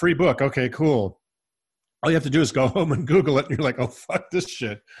 wow, free book. Okay, cool. All you have to do is go home and Google it. And you're like, oh, fuck this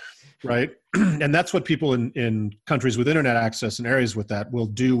shit. Right. And that's what people in countries with internet access and areas with that will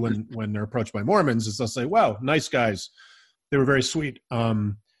do when they're approached by Mormons, is they'll say, wow, nice guys. They were very sweet.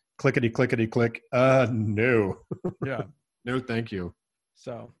 Clickety, click. No. Yeah. No, thank you.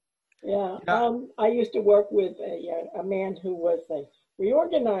 So. Yeah. I used to work with a man who was a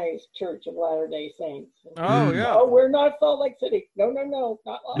reorganized Church of Latter-day Saints. Oh, yeah. Oh, we're not Salt Lake City. No. Not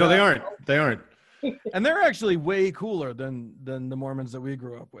like no, they aren't. They aren't. And they're actually way cooler than the Mormons that we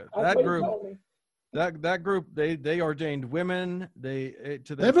grew up with. That group, they ordained women. It's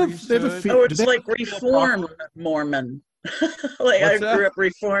like Reformed Mormon. I grew up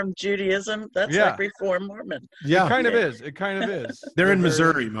Reformed Judaism. That's like Reformed Mormon. Yeah, it kind of is. They're in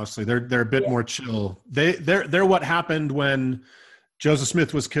Missouri mostly. They're a bit more chill. They're what happened when Joseph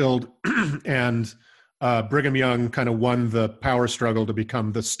Smith was killed, and Brigham Young kind of won the power struggle to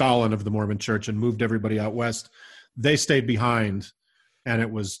become the Stalin of the Mormon Church and moved everybody out west. They stayed behind, and it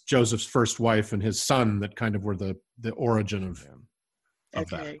was Joseph's first wife and his son that kind of were the origin of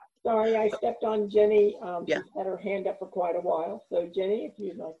that. Sorry, I stepped on Jenny. She's had her hand up for quite a while. So, Jenny, if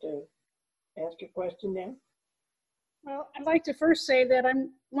you'd like to. ask your question now. Well, I'd like to first say that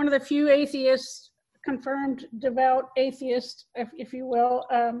I'm one of the few atheists, confirmed devout atheist, if you will,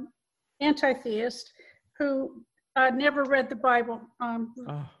 anti-theist, who never read the Bible.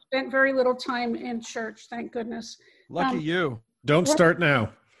 Spent very little time in church, thank goodness. Lucky you. Don't start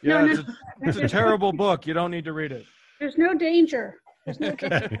now. Yeah, No, it's a terrible book. You don't need to read it. There's no danger. There's no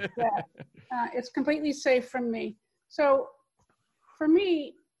danger with that. It's completely safe from me. So for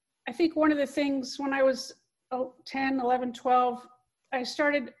me, I think one of the things when I was 10, 11, 12, I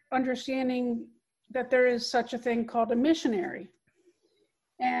started understanding that there is such a thing called a missionary.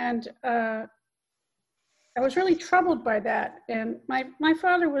 And I was really troubled by that. And my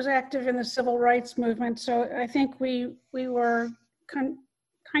father was active in the civil rights movement, so I think we were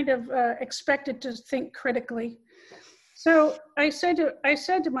kind of expected to think critically. So I said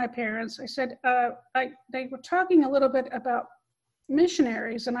to my parents, I said, they were talking a little bit about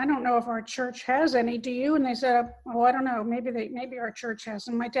missionaries, and I don't know if our church has any. Do you? And they said, oh, I don't know. Maybe our church has.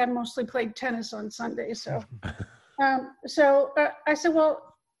 And my dad mostly played tennis on Sundays, so. I said,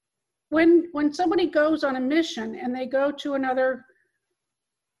 well, when somebody goes on a mission and they go to another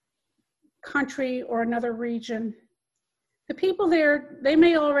country or another region, the people there, they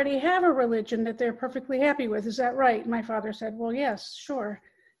may already have a religion that they're perfectly happy with. Is that right? My father said, well, yes, sure.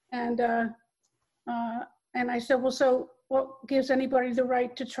 And I said, well, so what gives anybody the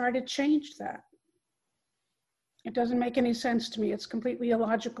right to try to change that? It doesn't make any sense to me. It's completely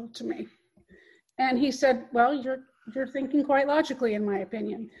illogical to me. And he said, well, you're thinking quite logically, in my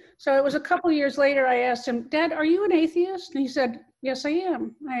opinion. So it was a couple years later, I asked him, Dad, are you an atheist? And he said, yes, I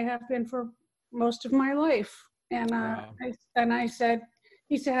am. I have been for most of my life. And I said,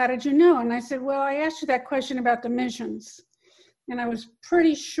 he said, how did you know? And I said, well, I asked you that question about the missions. And I was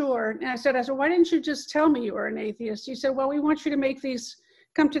pretty sure. And I said, why didn't you just tell me you were an atheist? He said, well, we want you to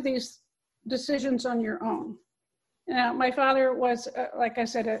come to these decisions on your own. Now, my father was, like I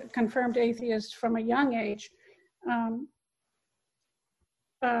said, a confirmed atheist from a young age.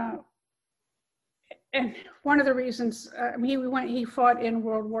 And one of the reasons, he fought in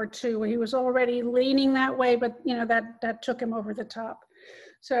World War II. He was already leaning that way, but that took him over the top.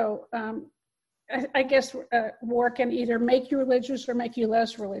 So I guess war can either make you religious or make you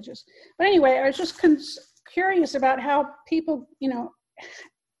less religious. But anyway, I was just curious about how people,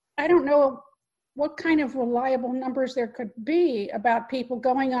 I don't know what kind of reliable numbers there could be about people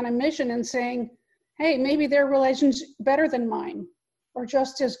going on a mission and saying, hey, maybe their religion's better than mine, or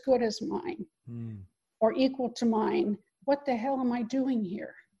just as good as mine, or equal to mine. What the hell am I doing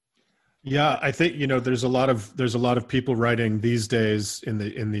here? Yeah, I think there's a lot of people writing these days in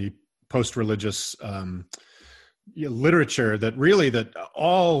the post-religious literature that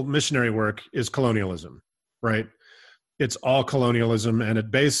all missionary work is colonialism, right? It's all colonialism, and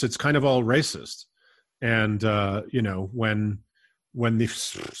at base, it's kind of all racist. And when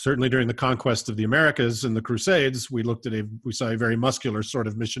certainly during the conquest of the Americas and the Crusades, we saw a very muscular sort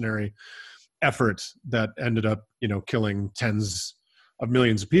of missionary effort that ended up, killing tens of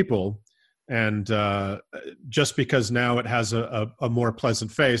millions of people. And just because now it has a more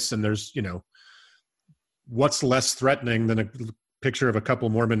pleasant face, and there's, what's less threatening than a picture of a couple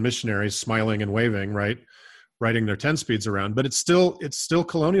Mormon missionaries smiling and waving, right? Riding their 10 speeds around, but it's still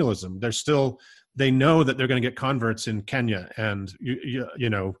colonialism. They know that they're going to get converts in Kenya and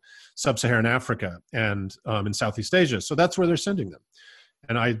sub-Saharan Africa and in Southeast Asia. So that's where they're sending them.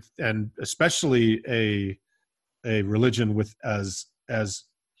 And especially a religion with as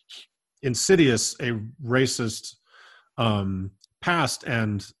insidious a racist past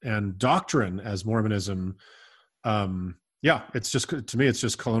and doctrine as Mormonism. It's just, to me, it's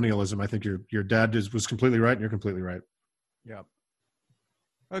just colonialism. I think your dad was completely right, and you're completely right. Yeah.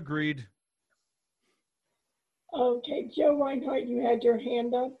 Agreed. Okay, Joe Reinhardt, you had your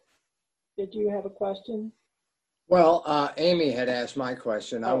hand up. Did you have a question? Well, Amy had asked my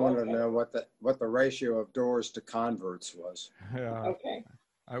question. I wanted okay. to know what the ratio of doors to converts was. Yeah. Okay.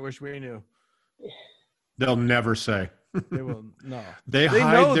 I wish we knew. They'll never say. They will no. They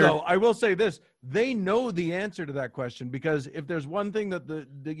know though. I will say this: they know the answer to that question, because if there's one thing that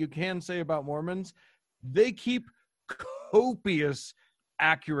you can say about Mormons, they keep copious,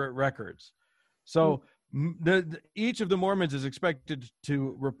 accurate records. So each of the Mormons is expected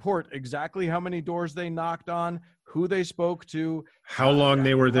to report exactly how many doors they knocked on, who they spoke to, how long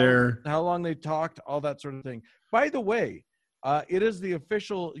they were there, how long they talked, all that sort of thing. By the way, it is the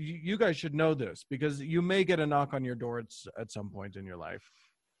official, you guys should know this, because you may get a knock on your door at some point in your life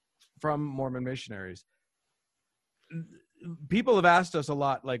from Mormon missionaries. people have asked us a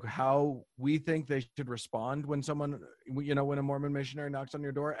lot, like how we think they should respond when someone, when a Mormon missionary knocks on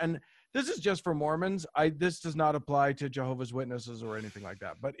your door. And this is just for Mormons. This does not apply to Jehovah's Witnesses or anything like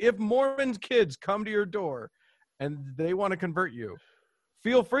that. But if Mormon kids come to your door and they want to convert you,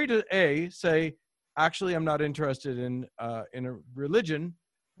 feel free to say, actually, I'm not interested in a religion,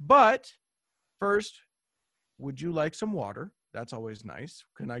 but first, would you like some water? That's always nice.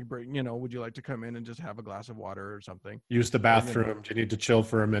 Can I bring, would you like to come in and just have a glass of water or something? Use the bathroom. Do you need to chill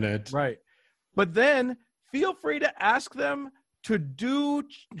for a minute? Right. But then feel free to ask them to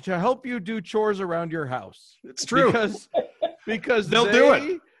help you do chores around your house. It's true. Because they'll do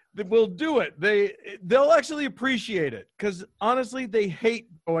it. They will do it. They'll actually appreciate it, because honestly, they hate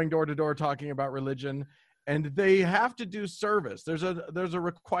going door to door talking about religion, and they have to do service. There's a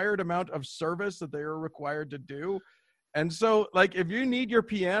required amount of service that they are required to do. And so, like, if you need your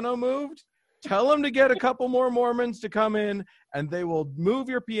piano moved, tell them to get a couple more Mormons to come in, and they will move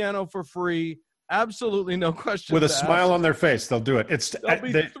your piano for free. Absolutely no question. With a smile on their face, they'll do it. They'll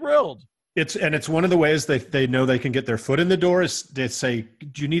be thrilled. It's one of the ways they know they can get their foot in the door is they say,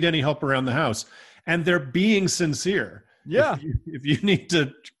 do you need any help around the house? And they're being sincere. Yeah. If you need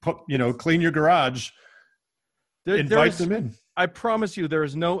to, clean your garage, invite them in. I promise you, there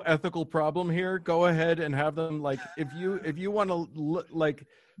is no ethical problem here. Go ahead and have them, like, if you want to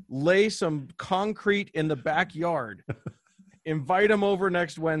lay some concrete in the backyard, invite them over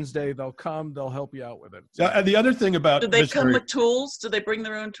next Wednesday. They'll come. They'll help you out with it. So, the other thing about do they come with tools? Do they bring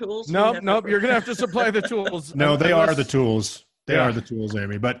their own tools? Nope. You're gonna have to supply the tools. No, they are the tools. They are the tools,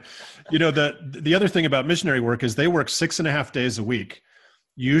 Amy. But the other thing about missionary work is they work 6.5 days a week,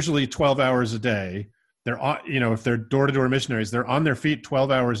 usually 12 hours a day. They're on, if they're door-to-door missionaries, they're on their feet 12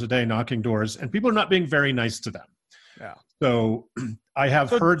 hours a day knocking doors, and people are not being very nice to them. Yeah. So I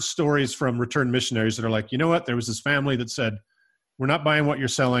have heard stories from returned missionaries that are like, you know what? There was this family that said, we're not buying what you're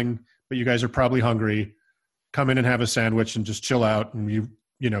selling, but you guys are probably hungry. Come in and have a sandwich and just chill out. And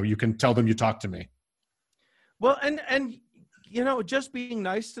you can tell them you talked to me. Well, and just being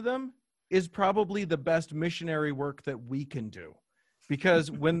nice to them is probably the best missionary work that we can do.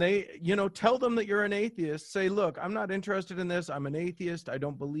 Because when they, tell them that you're an atheist, say, look, I'm not interested in this. I'm an atheist. I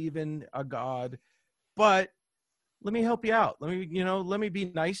don't believe in a God, but let me help you out. Let me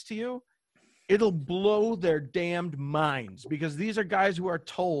be nice to you. It'll blow their damned minds, because these are guys who are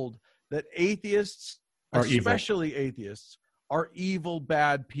told that atheists, especially atheists, are evil,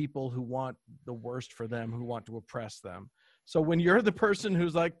 bad people who want the worst for them, who want to oppress them. So when you're the person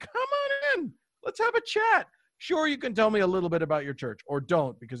who's like, come on in, let's have a chat. Sure, you can tell me a little bit about your church, or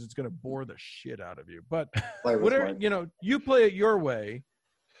don't, because it's going to bore the shit out of you. But whatever, you play it your way.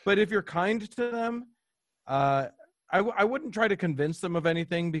 But if you're kind to them, I wouldn't try to convince them of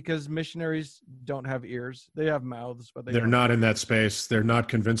anything, because missionaries don't have ears. They have mouths, but they're not in that space. They're not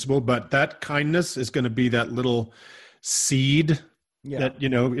convincible. But that kindness is going to be that little seed that,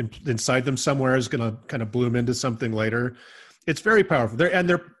 inside them somewhere is going to kind of bloom into something later. It's very powerful.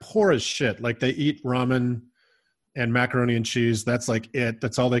 They're poor as shit. Like, they eat ramen and macaroni and cheese. That's like it.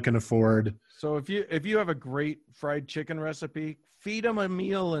 That's all they can afford. So if you have a great fried chicken recipe, feed them a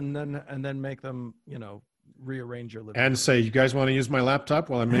meal and then make them, rearrange your living and room. Say, you guys want to use my laptop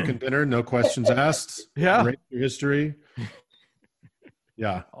while I'm making dinner? No questions asked. Yeah. Rate your history.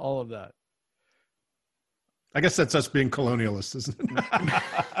 Yeah. All of that. I guess that's us being colonialists, isn't it?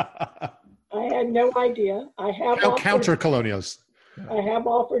 I had no idea. I have counter-colonialists. I have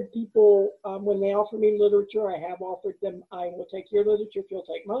offered people, when they offer me literature, I have offered them, I will take your literature if you'll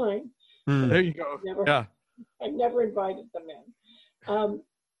take mine. There you go. I've never invited them in.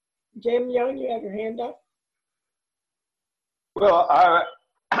 Jim Young, you have your hand up? Well, I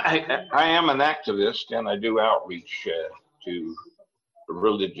am an activist, and I do outreach to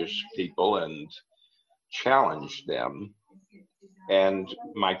religious people and challenge them. And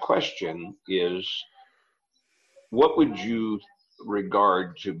my question is, what would you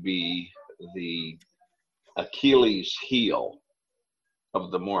regard to be the Achilles heel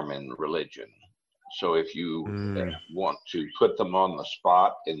of the Mormon religion? So if you want to put them on the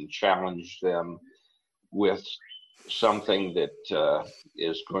spot and challenge them with something that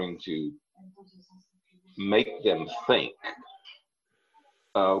is going to make them think,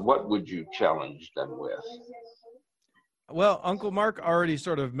 what would you challenge them with? Well, Uncle Mark already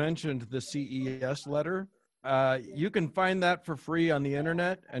sort of mentioned the CES letter. You can find that for free on the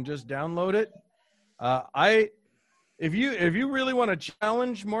internet and just download it. If you really want to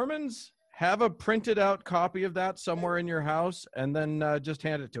challenge Mormons, have a printed out copy of that somewhere in your house, and then just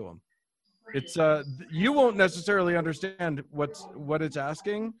hand it to them. It's you won't necessarily understand what it's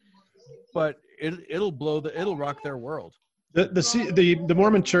asking, but it'll rock their world. The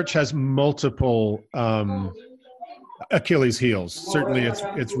Mormon Church has multiple Achilles heels. Certainly,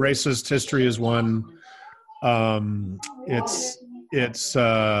 it's racist history is one. It's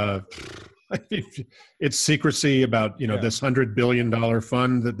it's secrecy about this $100 billion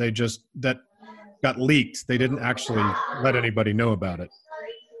fund that got leaked. They didn't actually let anybody know about it.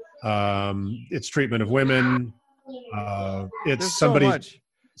 It's treatment of women. It's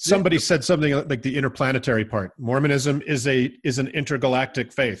somebody said something like the interplanetary part. Mormonism is an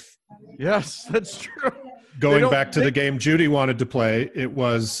intergalactic faith. Yes, that's true. Going back to the game Judy wanted to play, it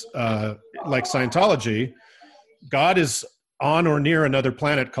was like Scientology. God is on or near another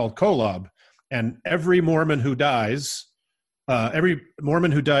planet called Kolob, and every Mormon who dies, every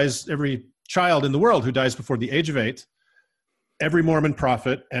child in the world who dies before the age of 8, every Mormon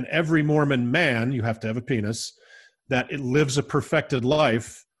prophet and every Mormon man, you have to have a penis, that it lives a perfected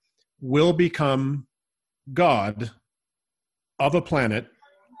life, will become God of a planet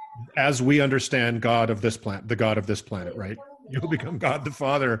as we understand God of this planet, the God of this planet, right? You'll become God the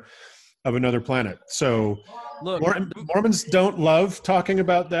Father of another planet. So look, Mormons don't love talking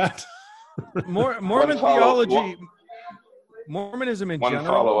about that. Mormon theology, Mormonism in general.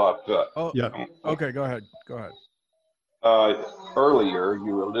 One follow-up. Yeah. Okay, go ahead. Earlier,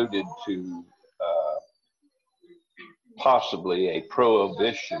 you alluded to possibly a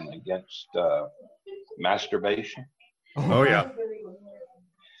prohibition against masturbation. Oh, yeah.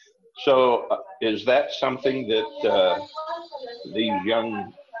 So is that something that these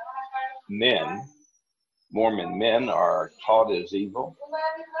young men, Mormon men, are taught as evil?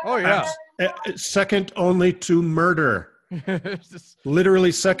 Oh, yeah. Second only to murder.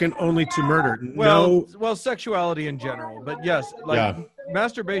 Literally second only to murder. Well, sexuality in general, but yes,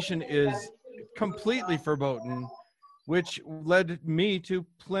 masturbation is completely verboten, which led me to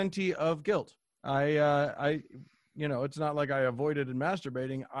plenty of guilt. I it's not like I avoided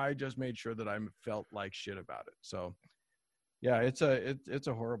masturbating. I just made sure that I felt like shit about it. So, yeah, it's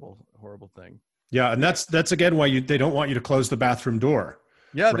a horrible thing. Yeah, and that's again why they don't want you to close the bathroom door.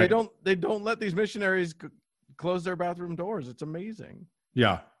 Yeah, right? they don't let these missionaries close their bathroom doors. It's amazing.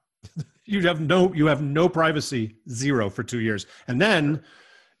 Yeah. You have no privacy, zero for 2 years. And then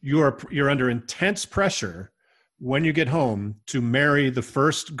you're under intense pressure when you get home to marry the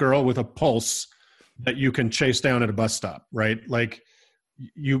first girl with a pulse that you can chase down at a bus stop, right? Like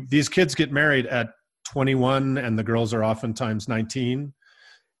these kids get married at 21 and the girls are oftentimes 19.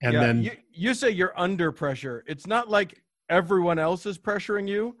 And then you say you're under pressure. It's not like everyone else is pressuring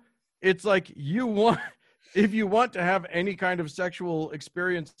you. It's like if you want to have any kind of sexual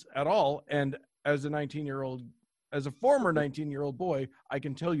experience at all, and as a former 19-year-old boy, I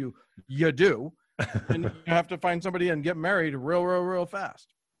can tell you do. And you have to find somebody and get married real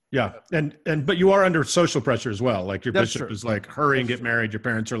fast. Yeah. But you are under social pressure as well. Like your bishop true. is like, hurry and get married. Your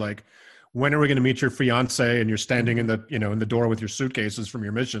parents are like, when are we going to meet your fiance? And you're standing in the door with your suitcases from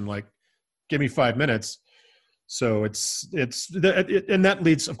your mission. Like, give me 5 minutes. So and that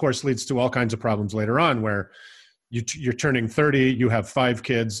leads to all kinds of problems later on where you're turning 30, you have 5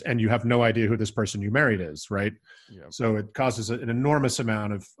 kids, and you have no idea who this person you married is, right? Yeah. So it causes an enormous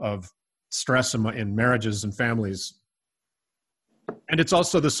amount of stress in marriages and families. And it's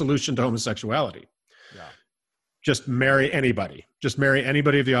also the solution to homosexuality. Yeah. Just marry anybody. Just marry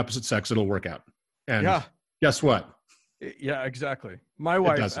anybody of the opposite sex. It'll work out. And guess what? Yeah, exactly. My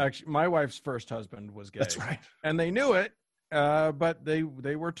wife's first husband was gay. That's right. And they knew it, but they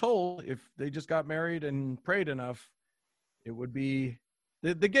were told if they just got married and prayed enough, it would be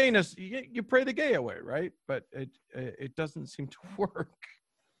the gayness. You pray the gay away, right? But it doesn't seem to work.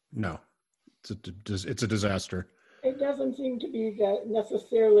 No, it's a disaster. It doesn't seem to be that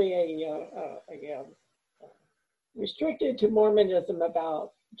necessarily restricted to Mormonism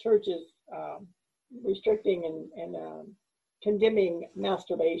about churches restricting and condemning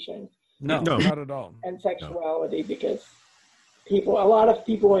masturbation. No, not at all. And sexuality, because a lot of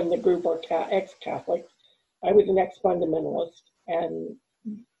people in the group are ex-Catholics. I was an ex-fundamentalist, and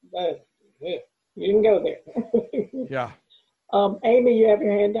you can go there. Yeah. Amy, you have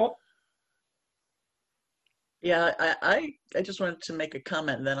your hand up? Yeah, I just wanted to make a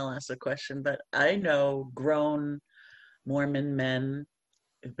comment and then I'll ask a question. But I know grown Mormon men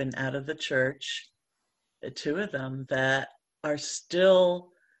who've been out of the church, 2 of them, that are still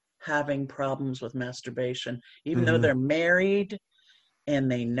having problems with masturbation, even though they're married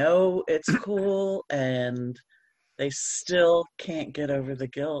and they know it's cool, and they still can't get over the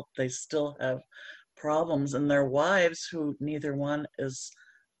guilt. They still have problems, and their wives, who neither one is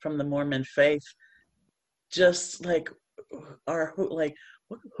from the Mormon faith, just like are like,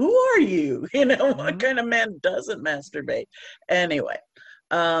 who are you? You know, what kind of man doesn't masturbate? Anyway,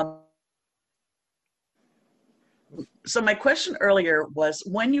 so my question earlier was,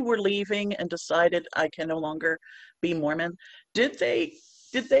 when you were leaving and decided I can no longer be Mormon, did they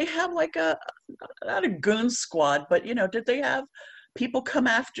have like not a goon squad, but did they have people come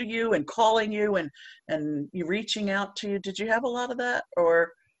after you and calling you and you reaching out to you? Did you have a lot of that,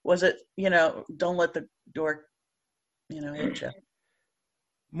 or was it don't let the door hit you?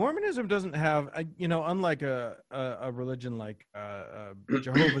 Mormonism doesn't have, unlike a religion like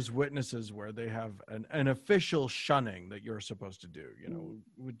Jehovah's Witnesses, where they have an official shunning that you're supposed to do.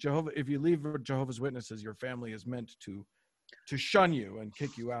 With Jehovah, if you leave Jehovah's Witnesses, your family is meant to shun you and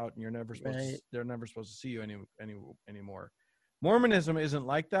kick you out, and you're never supposed they're never supposed to see you anymore. Mormonism isn't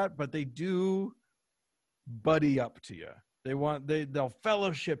like that, but they do buddy up to you. They'll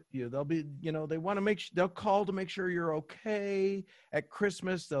fellowship you. They'll be, they want to they'll call to make sure you're okay. At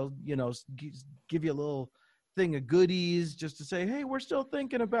Christmas, they'll, give you a little thing of goodies just to say, hey, we're still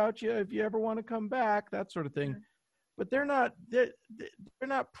thinking about you if you ever want to come back, that sort of thing. But they're not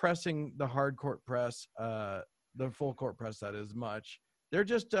pressing the hard court press, the full court press, that is, much. They're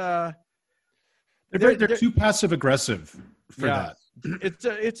just, they're too passive aggressive for that.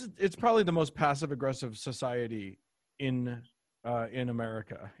 It's probably the most passive aggressive society in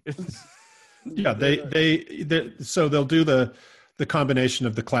America. So they'll do the combination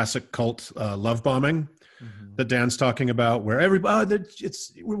of the classic cult love bombing that Dan's talking about, where everybody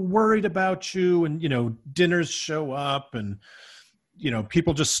we're worried about you, and dinners show up, and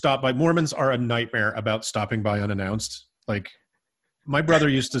people just stop by. Mormons are a nightmare about stopping by unannounced. Like my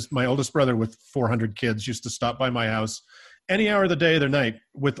oldest brother with 400 kids used to stop by my house any hour of the day or the night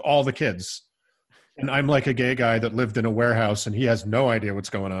with all the kids. And I'm like a gay guy that lived in a warehouse, and he has no idea what's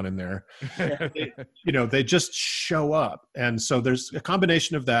going on in there. They just show up. And so there's a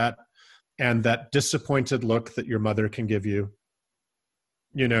combination of that and that disappointed look that your mother can give you.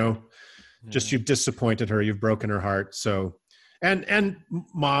 Just you've disappointed her, you've broken her heart. So, and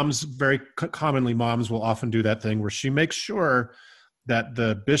moms, very commonly, moms will often do that thing where she makes sure that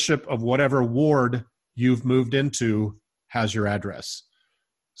the bishop of whatever ward you've moved into has your address.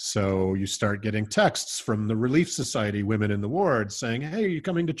 So you start getting texts from the Relief Society women in the ward saying, hey, are you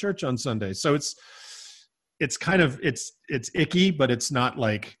coming to church on Sunday? So it's kind of, it's icky, but it's not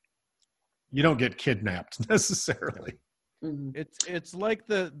like you don't get kidnapped necessarily. Mm-hmm. It's like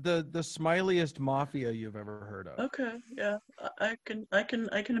the smiliest mafia you've ever heard of. Okay. Yeah. I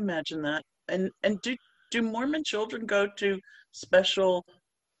can imagine that. And do Mormon children go to special,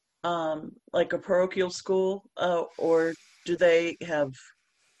 like a parochial school, or do they have,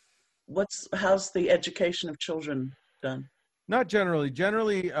 how's the education of children done? Not generally.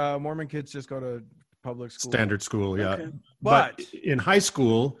 Generally, Mormon kids just go to public school. Standard school, yeah. Okay. But in high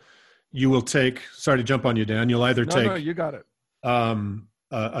school, you will take, sorry to jump on you, Dan, you'll either take... No, you got it.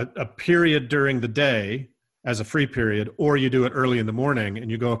 A period during the day as a free period, or you do it early in the morning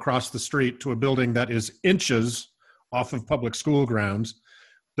and you go across the street to a building that is inches off of public school grounds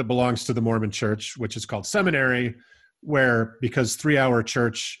that belongs to the Mormon church, which is called seminary, where, because 3-hour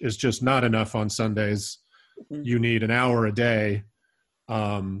church is just not enough on Sundays, you need an hour a day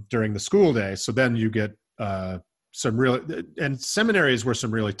during the school day. So then you get some real, and seminaries where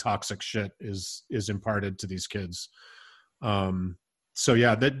some really toxic shit is imparted to these kids. So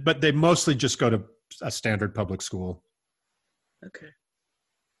yeah, but they mostly just go to a standard public school. Okay.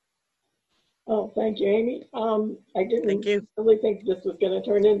 Oh, thank you, Amy. I didn't really think this was going to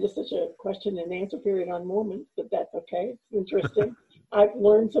turn into such a question and answer period on Mormons, but that's okay. It's interesting. I've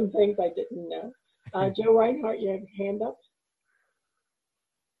learned some things I didn't know. Joe Reinhardt, you have your hand up?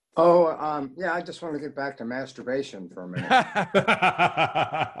 Oh, yeah, I just want to get back to masturbation for a minute.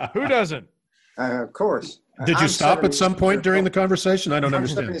 Who doesn't? Of course. Did you stop at some point during the conversation? I don't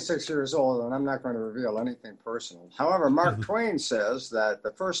understand. I'm 76 years old, and I'm not going to reveal anything personal. However, Mark Twain says that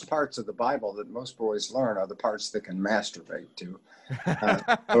the first parts of the Bible that most boys learn are the parts they can masturbate to.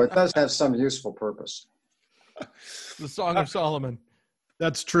 So it does have some useful purpose. The Song of Solomon.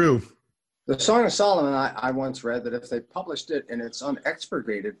 That's true. The Song of Solomon, I once read that if they published it in its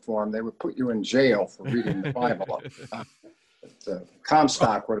unexpurgated form, they would put you in jail for reading the Bible.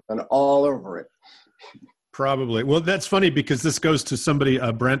 Comstock would have been all over it. Probably. Well, that's funny because this goes to somebody,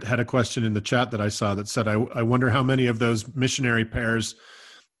 Brent had a question in the chat that I saw that said, I wonder how many of those missionary pairs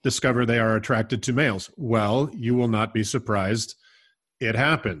discover they are attracted to males. Well, you will not be surprised. It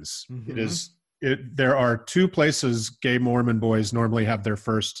happens. Mm-hmm. There are two places gay Mormon boys normally have their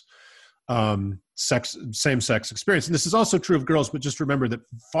first same-sex experience. And this is also true of girls, but just remember that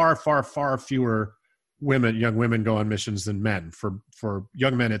far, far, far fewer young women go on missions than men. For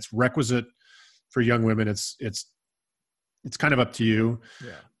young men, it's requisite. For young women, it's kind of up to you.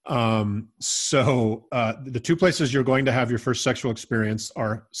 Yeah. So the two places you're going to have your first sexual experience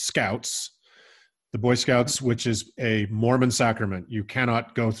are Scouts, the Boy Scouts, which is a Mormon sacrament. You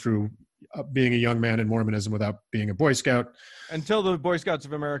cannot go through being a young man in Mormonism without being a Boy Scout. Until the Boy Scouts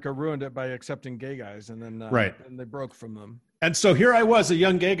of America ruined it by accepting gay guys, and then Right. and they broke from them. And so here I was, a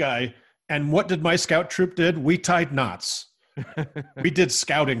young gay guy, and what did my scout troop did? We tied knots. We did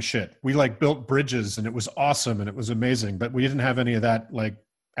scouting shit. We like built bridges, and it was awesome and it was amazing, but we didn't have any of that like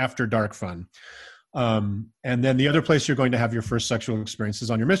after dark fun. And then the other place you're going to have your first sexual experience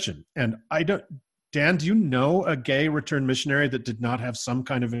is on your mission. And Dan, do you know a gay returned missionary that did not have some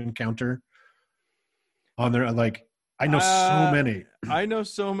kind of encounter on their, like, I know so many. I know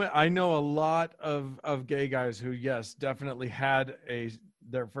so many. I know a lot of gay guys who, yes, definitely had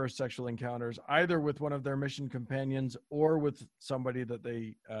their first sexual encounters either with one of their mission companions or with somebody that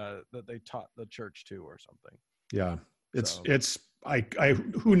they taught the church to or something. Yeah, it's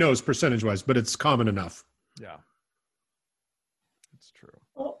who knows percentage wise, but it's common enough. Yeah, it's true.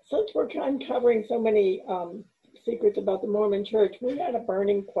 Well, since we're uncovering so many secrets about the Mormon Church, we had a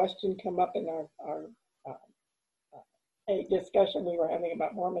burning question come up in our a discussion we were having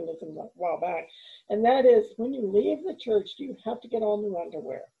about Mormonism a while back, and that is, when you leave the church, do you have to get all new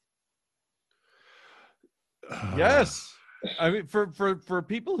underwear? Yes, I mean, for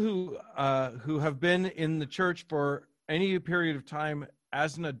people who have been in the church for any period of time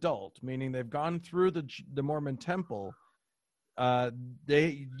as an adult, meaning they've gone through the Mormon temple,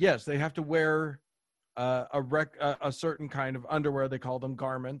 they have to wear a certain kind of underwear. They call them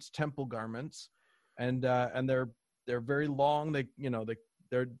garments, temple garments, and they're very long.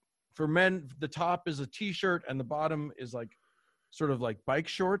 They're for men. The top is a t-shirt, and the bottom is like sort of like bike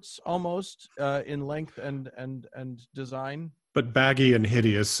shorts almost in length and design. But baggy and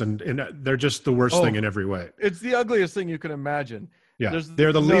hideous, and they're just the worst thing in every way. It's the ugliest thing you can imagine. Yeah,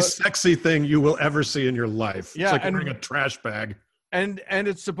 they're the least sexy thing you will ever see in your life. Yeah, it's like wearing a trash bag. And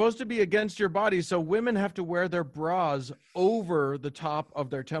it's supposed to be against your body, so women have to wear their bras over the top of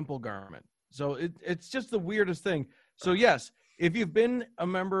their temple garment. So it's just the weirdest thing. So yes, if you've been a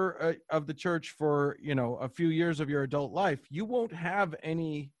member of the church for, a few years of your adult life, you won't have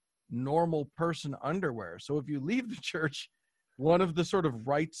any normal person underwear. So if you leave the church, one of the sort of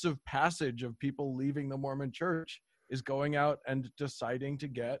rites of passage of people leaving the Mormon church is going out and deciding to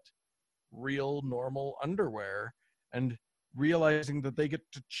get real normal underwear and realizing that they get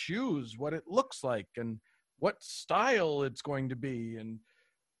to choose what it looks like and what style it's going to be. And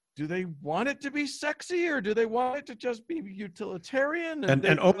do they want it to be sexy, or do they want it to just be utilitarian?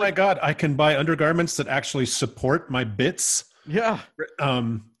 And oh my God, I can buy undergarments that actually support my bits. Yeah.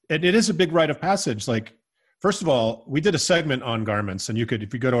 And it is a big rite of passage. Like, first of all, we did a segment on garments, and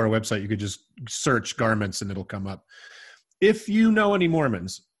if you go to our website, you could just search garments and it'll come up. If you know any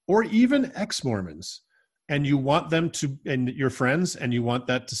Mormons or even ex-Mormons, and you want them to, and your friends, and you want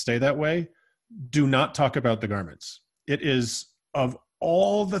that to stay that way, do not talk about the garments. It is, of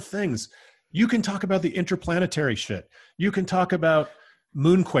all the things, you can talk about the interplanetary shit. You can talk about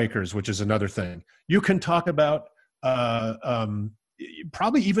moonquakers, which is another thing. You can talk about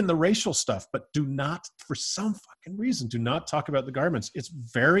probably even the racial stuff, but do not, for some fucking reason, do not talk about the garments. It's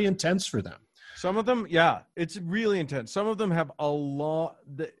very intense for them. Some of them, yeah, it's really intense. Some of them have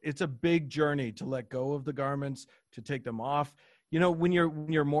it's a big journey to let go of the garments, to take them off. When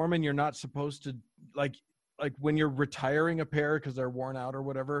you're Mormon, you're not supposed to, like when you're retiring a pair because they're worn out or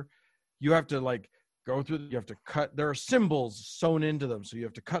whatever, you have to go through, you have to cut, there are symbols sewn into them. So you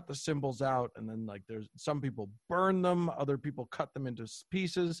have to cut the symbols out, and then there's some people burn them, other people cut them into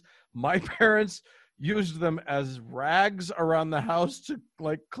pieces. My parents used them as rags around the house to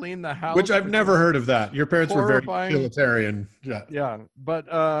clean the house. Which I've never heard of that. Your parents horrifying. Were very utilitarian. Yeah. Yeah.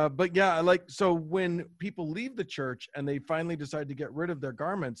 But yeah, so when people leave the church and they finally decide to get rid of their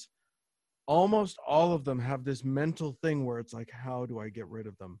garments, almost all of them have this mental thing where it's like, how do I get rid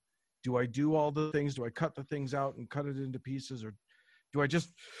of them? Do I do all the things? Do I cut the things out and cut it into pieces? Or do I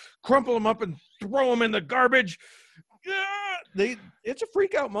just crumple them up and throw them in the garbage? Yeah, it's a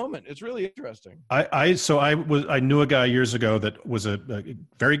freak out moment. It's really interesting. I knew a guy years ago that was a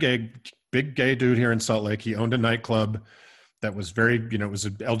very gay, big gay dude here in Salt Lake. He owned a nightclub that was very, it was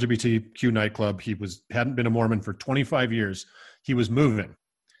an LGBTQ nightclub. He hadn't been a Mormon for 25 years. He was moving.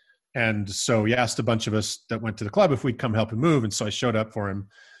 And so he asked a bunch of us that went to the club if we'd come help him move. And so I showed up for him,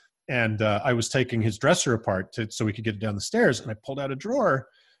 and I was taking his dresser apart so we could get it down the stairs. And I pulled out a drawer,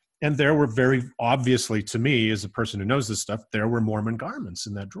 and there were, very obviously to me, as a person who knows this stuff, there were Mormon garments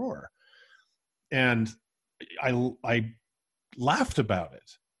in that drawer. And I laughed about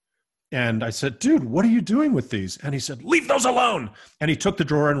it. And I said, dude, what are you doing with these? And he said, leave those alone. And he took the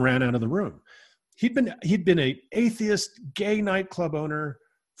drawer and ran out of the room. He'd been a atheist gay nightclub owner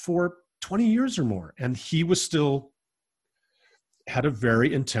for 20 years or more. And he was still had a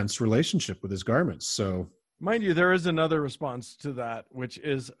very intense relationship with his garments. So mind you, there is another response to that, which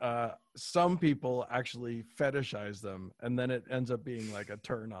is some people actually fetishize them, and then it ends up being like a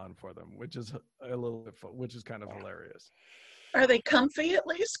turn on for them, which is which is kind of hilarious. Are they comfy at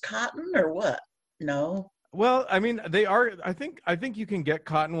least? Cotton or what? No. Well, I mean, they are. I think you can get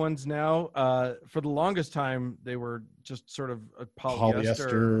cotton ones now. For the longest time, they were just sort of a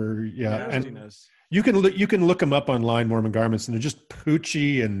polyester. Yeah, nastiness. And you can look them up online, Mormon garments, and they're just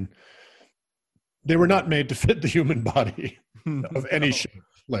poochy, and they were not made to fit the human body of any shape.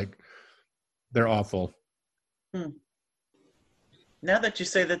 Like, they're awful. Now that you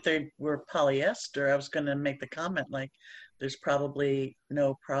say that they were polyester, I was going to make the comment like there's probably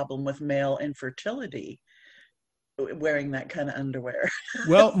no problem with male infertility wearing that kind of underwear.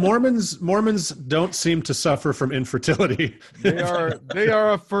 Well, Mormons don't seem to suffer from infertility. They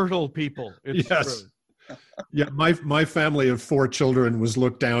are a fertile people. It's yes. true. Yeah, my family of 4 children was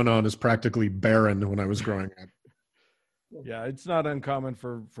looked down on as practically barren when I was growing up. Yeah, it's not uncommon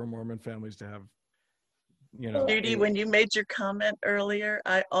for Mormon families to have, you know. Judy, when you made your comment earlier,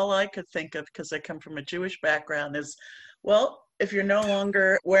 all I could think of, because I come from a Jewish background, is, well, if you're no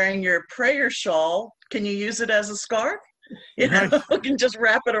longer wearing your prayer shawl, can you use it as a scarf? You know, you can just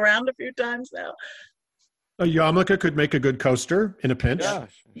wrap it around a few times now. A yarmulke could make a good coaster in a pinch,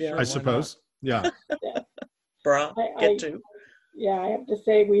 Yeah. I suppose. Yeah. Bra, get to. Yeah, I have to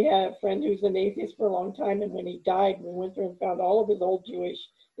say we had a friend who's an atheist for a long time, and when he died, we went through and found all of his old Jewish,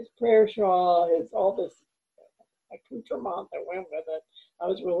 his prayer shawl, all this accoutrement that went with it. I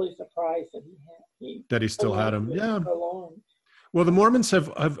was really surprised that he still had them. Yeah. So long. Well, the Mormons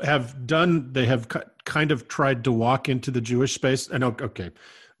have done. They have kind of tried to walk into the Jewish space. I know. Okay,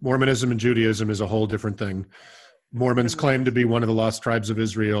 Mormonism and Judaism is a whole different thing. Mormons claim to be one of the lost tribes of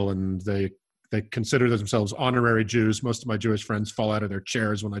Israel, and they consider themselves honorary Jews. Most of my Jewish friends fall out of their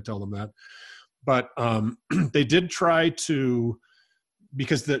chairs when I tell them that. But they did try to,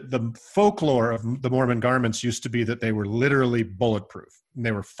 because the folklore of the Mormon garments used to be that they were literally bulletproof and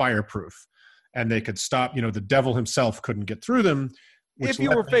they were fireproof, and they could stop. You know, the devil himself couldn't get through them. If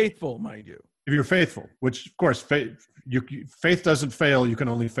you were faithful, mind you. If you're faithful, which of course faith doesn't fail. You can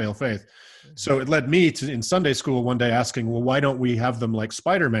only fail faith. So it led me to, in Sunday school one day, asking, well, why don't we have them like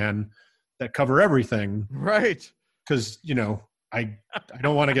Spider-Man that cover everything? Right. Because, you know, I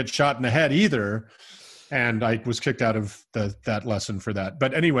don't want to get shot in the head either. And I was kicked out of that lesson for that.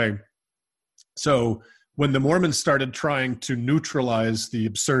 But anyway, so when the Mormons started trying to neutralize the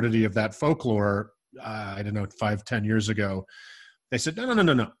absurdity of that folklore, I don't know, 5-10 years ago, they said,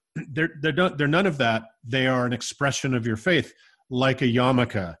 no. They're none of that. They are an expression of your faith, like a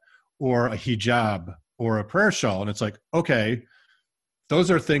yarmulke or a hijab or a prayer shawl. And it's like, okay,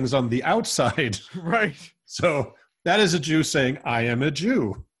 those are things on the outside. Right. So that is a Jew saying, I am a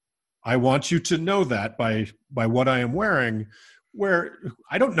Jew. I want you to know that by what I am wearing, where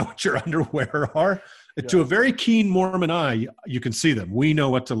I don't know what your underwear are. Yeah. To a very keen Mormon eye, you can see them. We know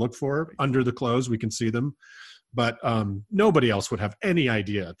what to look for under the clothes. We can see them. But nobody else would have any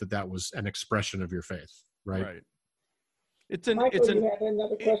idea that was an expression of your faith, right? Right. Michael, you had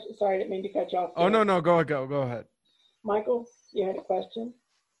another question. Sorry, I didn't mean to cut you off. Oh, no, go ahead. Michael, you had a question?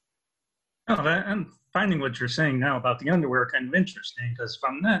 Oh, I'm finding what you're saying now about the underwear kind of interesting, because if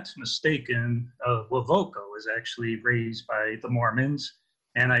I'm not mistaken, Wovoka was actually raised by the Mormons,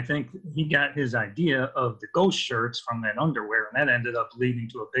 and I think he got his idea of the ghost shirts from that underwear, and that ended up leading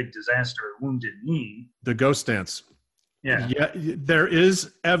to a big disaster at Wounded Knee. The ghost dance. Yeah. Yeah, there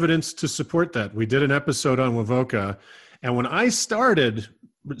is evidence to support that. We did an episode on Wovoka, and when I started,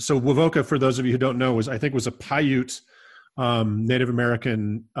 so Wovoka, for those of you who don't know, was a Paiute Native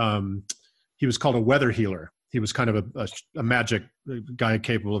American. He was called a weather healer. He was kind of a magic guy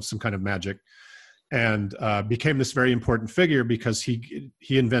capable of some kind of magic, and became this very important figure because he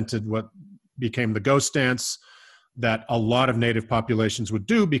invented what became the ghost dance that a lot of native populations would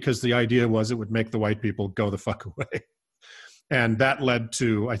do, because the idea was it would make the white people go the fuck away. And that led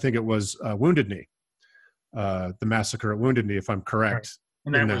to, I think it was Wounded Knee, the massacre at Wounded Knee, if I'm correct.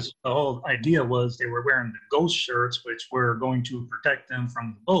 Right. And that was the whole idea, was they were wearing the ghost shirts, which were going to protect them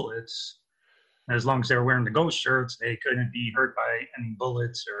from the bullets. As long as they were wearing the ghost shirts, they couldn't be hurt by any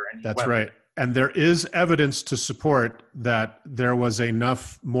bullets or any That's weapon. right. And there is evidence to support that there was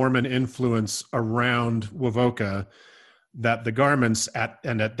enough Mormon influence around Wovoka that the garments at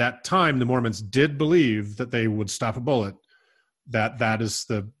that time, the Mormons did believe that they would stop a bullet. That is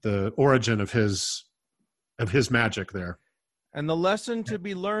the origin of his magic there. And the lesson to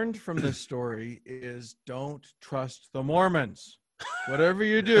be learned from this story is don't trust the Mormons. Whatever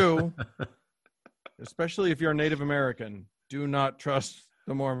you do, especially if you're a Native American, do not trust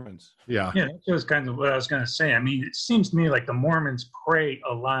the Mormons. Yeah. Yeah, that's just kind of what I was going to say. I mean, it seems to me like the Mormons prey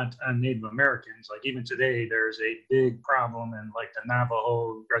a lot on Native Americans. Like even today, there's a big problem in like the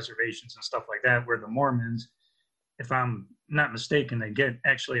Navajo reservations and stuff like that, where the Mormons, if I'm not mistaken, they get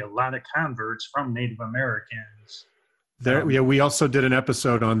actually a lot of converts from Native Americans. We also did an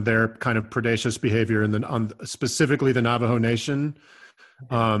episode on their kind of predacious behavior on specifically the Navajo Nation,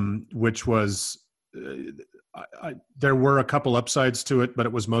 which was there were a couple upsides to it, but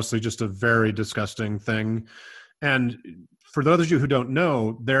it was mostly just a very disgusting thing. And for those of you who don't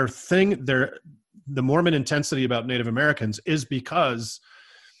know, the Mormon intensity about Native Americans is because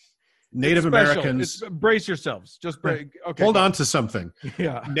Native Americans brace yourselves. Just break. Okay, hold on to something.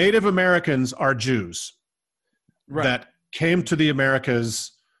 Yeah, Native Americans are Jews. Right. That came to the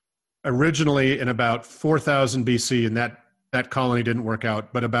Americas originally in about 4000 BC, and that colony didn't work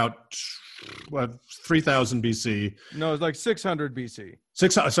out, but about 3000 BC. No, it's like 600 BC.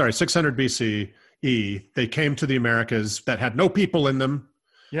 600 BCE, they came to the Americas that had no people in them.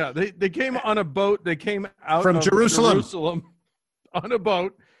 Yeah, they came on a boat. They came out from of Jerusalem on a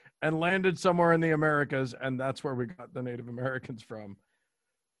boat and landed somewhere in the Americas, and that's where we got the Native Americans from.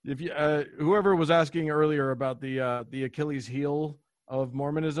 If you whoever was asking earlier about the Achilles heel of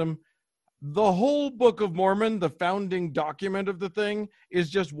Mormonism, the whole Book of Mormon, the founding document of the thing, is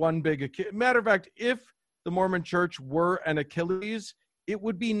just one big matter of fact. If the Mormon Church were an Achilles, it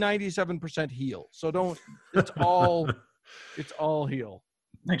would be 97% heel. So it's all heel.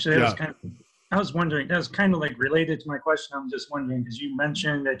 Actually, I was wondering, that was kind of like related to my question. I'm just wondering, because you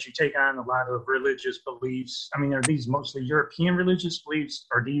mentioned that you take on a lot of religious beliefs. I mean, are these mostly European religious beliefs,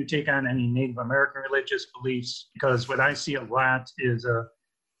 or do you take on any Native American religious beliefs? Because what I see a lot is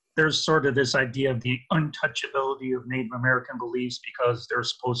there's sort of this idea of the untouchability of Native American beliefs because they're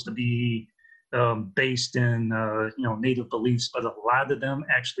supposed to be based in Native beliefs, but a lot of them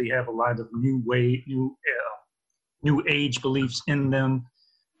actually have a lot of new age beliefs in them.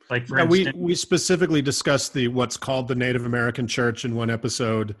 Like for instance, we specifically discussed what's called the Native American Church in one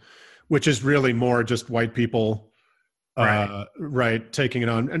episode, which is really more just white people, right, taking it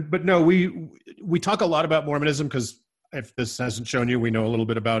on. But no, we talk a lot about Mormonism because if this hasn't shown you, we know a little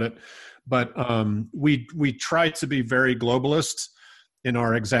bit about it. But we try to be very globalist in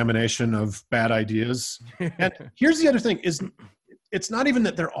our examination of bad ideas. And here's the other thing: is it's not even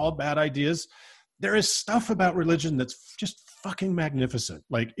that they're all bad ideas. There is stuff about religion that's just fucking magnificent.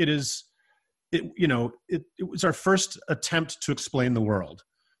 Like it was our first attempt to explain the world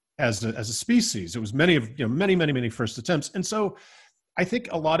as a species. It was many first attempts. And so I think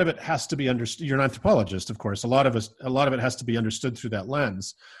a lot of it has to be understood. You're an anthropologist, of course. A lot of it has to be understood through that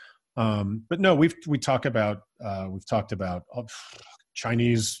lens. But no, we've talked about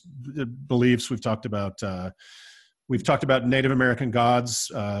Chinese beliefs. We've talked about Native American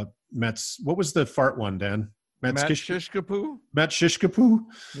gods. What was the fart one, Dan? Shishkapoo. Met Shishkapoo.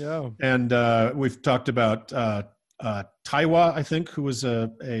 Yeah. And we've talked about Taiwa, I think, who was a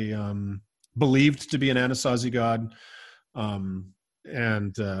believed to be an Anasazi god.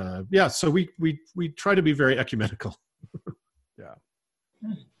 So we try to be very ecumenical. Yeah.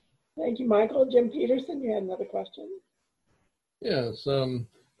 Thank you, Michael. Jim Peterson, you had another question. Yes.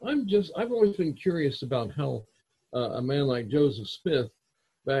 I've always been curious about how a man like Joseph Smith,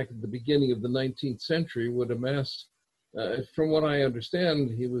 back at the beginning of the 19th century, would amass, from what I understand,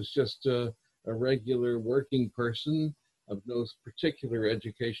 he was just a regular working person of no particular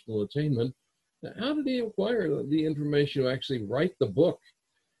educational attainment. How did he acquire the information to actually write the book,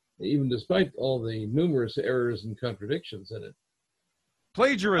 even despite all the numerous errors and contradictions in it?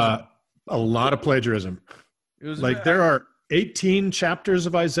 Plagiarism. A lot of plagiarism. There are 18 chapters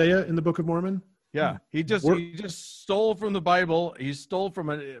of Isaiah in the Book of Mormon. Yeah, he just stole from the Bible. He stole from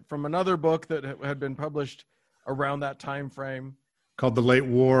another book that had been published around that time frame, called The Late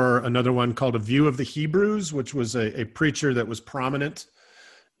War. Another one called A View of the Hebrews, which was a preacher that was prominent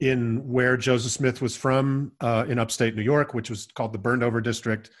in where Joseph Smith was from, in upstate New York, which was called the Burned Over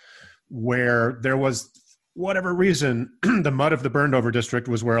District, where there was, whatever reason, the mud of the Burned Over District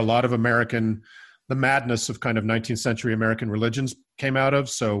was where a lot of the madness of kind of 19th century American religions came out of.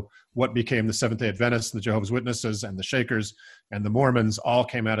 So what became the Seventh-day Adventists and the Jehovah's Witnesses and the Shakers and the Mormons all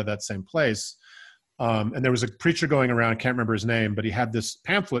came out of that same place. And there was a preacher going around, I can't remember his name, but he had this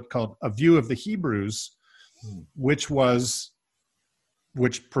pamphlet called A View of the Hebrews, which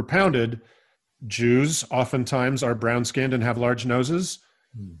propounded Jews oftentimes are brown-skinned and have large noses.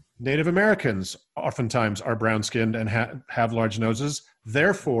 Native Americans oftentimes are brown-skinned and have large noses.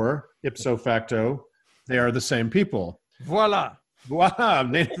 Therefore, ipso facto, they are the same people. Voila. Voila,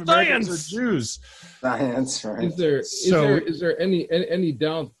 Native Americans are Jews. Science, right? Is there any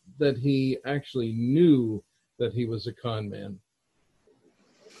doubt that he actually knew that he was a con man?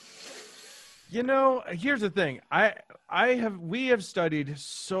 You know, here's the thing. We have studied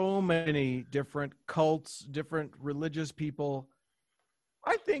so many different cults, different religious people.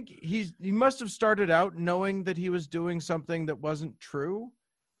 I think he must have started out knowing that he was doing something that wasn't true,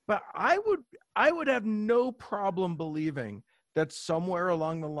 but I would have no problem believing that somewhere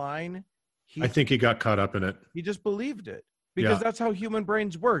along the line, I think he got caught up in it. He just believed it, because that's how human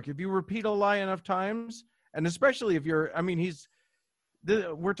brains work. If you repeat a lie enough times, and especially if you're, I mean,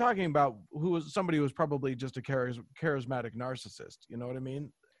 we're talking about somebody who was probably just a charismatic narcissist. You know what I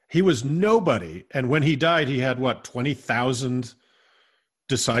mean? He was nobody, and when he died, he had what, 20,000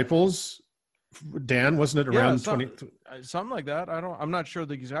 disciples? Dan, wasn't it around 20? Something like that. I'm not sure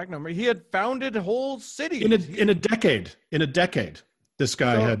the exact number. He had founded whole cities in a decade. This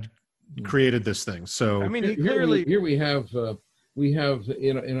guy had created this thing. So I mean, he clearly here we have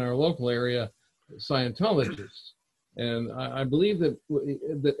in our local area Scientologists, and I believe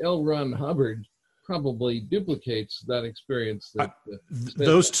that L. Ron Hubbard probably duplicates that experience.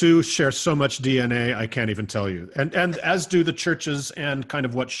 Those two share so much DNA, I can't even tell you. And as do the churches and kind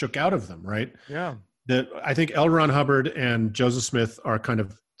of what shook out of them, right? Yeah. I think L. Ron Hubbard and Joseph Smith are kind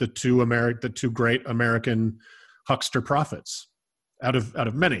of the two great American huckster prophets out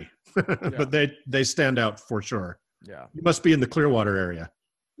of many, but they stand out for sure. Yeah. You must be in the Clearwater area.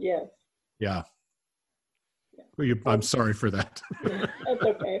 Yes. Yeah. I'm sorry for that. That's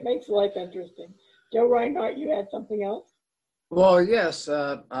okay. It makes life interesting. Joe Reinhardt, you had something else? Well, yes.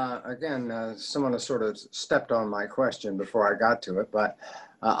 Again, someone has sort of stepped on my question before I got to it, but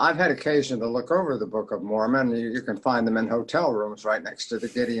I've had occasion to look over the Book of Mormon. You can find them in hotel rooms right next to the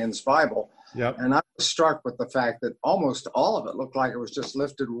Gideon's Bible. Yep. And I was struck with the fact that almost all of it looked like it was just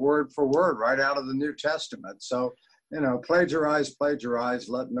lifted word for word right out of the New Testament. So, plagiarize,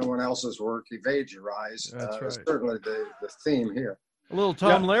 let no one else's work evade your eyes. That's right. Certainly the theme here. A little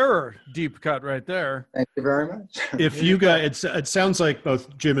Tom Lehrer deep cut right there. Thank you very much. If you guys, it sounds like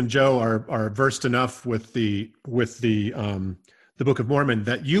both Jim and Joe are versed enough with the Book of Mormon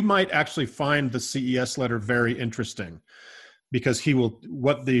that you might actually find the CES letter very interesting, because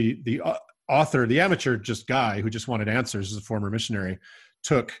the author, the amateur guy who just wanted answers as a former missionary,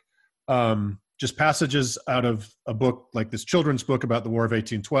 took just passages out of a book like this children's book about the War of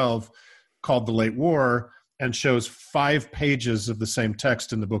 1812 called The Late War, and shows 5 pages of the same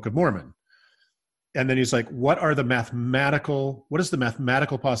text in the Book of Mormon. And then he's like, what is the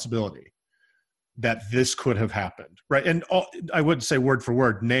mathematical possibility that this could have happened? Right. And I wouldn't say word for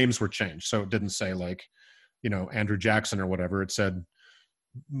word, names were changed. So it didn't say Andrew Jackson or whatever. It said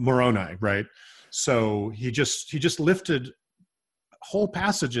Moroni. Right. So he just lifted whole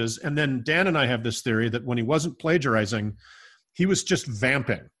passages. And then Dan and I have this theory that when he wasn't plagiarizing, he was just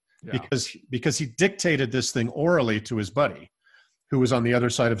vamping. Yeah. Because he dictated this thing orally to his buddy, who was on the other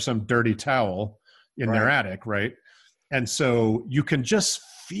side of some dirty towel in their attic, right? And so you can just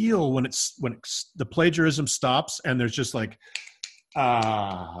feel when the plagiarism stops, and there's just like,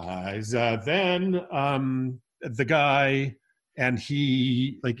 then the guy, and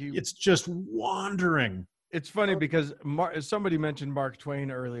it's just wandering. It's funny because somebody mentioned Mark Twain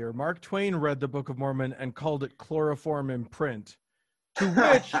earlier. Mark Twain read the Book of Mormon and called it chloroform in print, to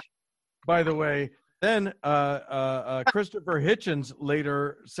which, by the way, then Christopher Hitchens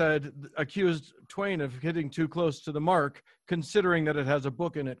later accused Twain of hitting too close to the mark, considering that it has a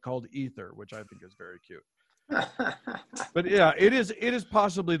book in it called Ether, which I think is very cute. But yeah, it is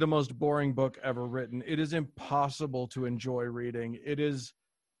possibly the most boring book ever written. It is impossible to enjoy reading. It is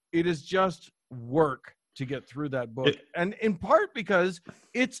just work to get through that book, and in part because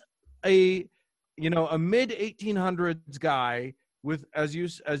it's a mid 1800s guy with, as you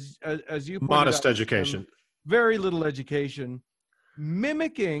modest education, very little education,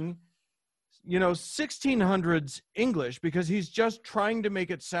 mimicking 1600s English, because he's just trying to make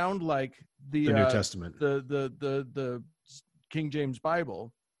it sound like the New Testament, the King James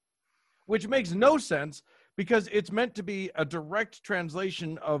Bible, which makes no sense because it's meant to be a direct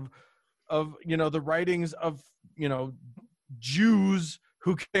translation of the writings of Jews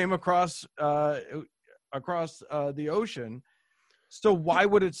who came across the ocean. So why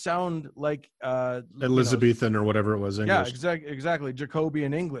would it sound like Elizabethan or whatever it was English? Yeah, exactly.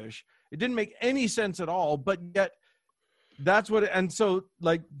 Jacobean English. It didn't make any sense at all, but yet that's what and so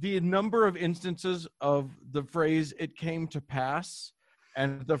like the number of instances of the phrase "it came to pass"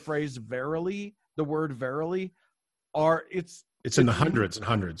 and the phrase "verily," the word "verily," it's in the hundreds and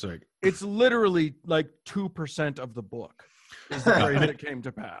hundreds. Like it's literally like 2% of the book. Is the phrase "it came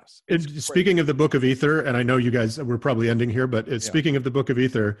to pass." Speaking of the Book of Ether, and I know you guys, we're probably ending here, but speaking of the Book of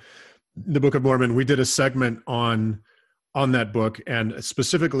Ether, the Book of Mormon, we did a segment on that book, and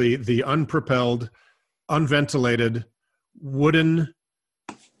specifically the unpropelled, unventilated, wooden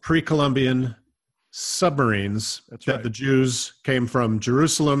pre-Columbian submarines that the Jews came from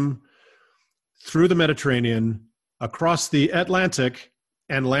Jerusalem through the Mediterranean, across the Atlantic,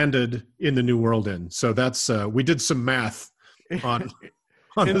 and landed in the New World in. So that's we did some math on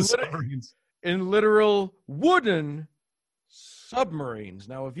the submarines. In literal wooden submarines.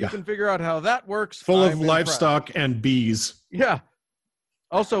 Now, if you can figure out how that works, full of livestock and bees. Yeah.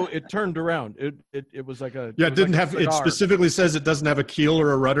 Also, it turned around. It was like a it didn't have. It specifically says it doesn't have a keel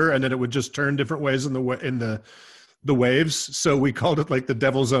or a rudder, and then it would just turn different ways in the waves. So we called it like the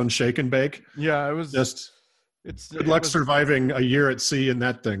Devil's Own Shake and Bake. Yeah, it was just. Good luck surviving a year at sea in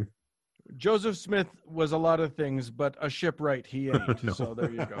that thing. Joseph Smith was a lot of things, but a shipwright he ain't. No. So there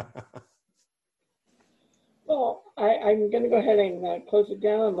you go. Well, I'm going to go ahead and close it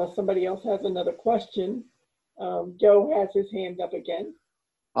down unless somebody else has another question. Joe has his hand up again.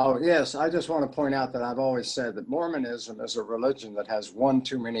 Oh, yes. I just want to point out that I've always said that Mormonism is a religion that has one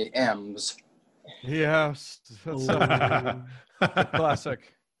too many M's. Yes. That's a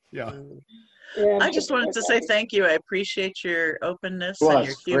classic. Yeah. And I just wanted to say thank you. I appreciate your openness and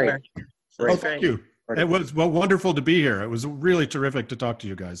your humor. Great. Thank you. It was wonderful to be here. It was really terrific to talk to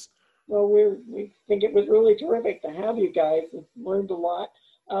you guys. Well, we think it was really terrific to have you guys. Learned a lot.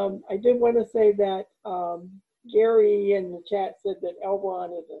 I did want to say that Gary in the chat said that L.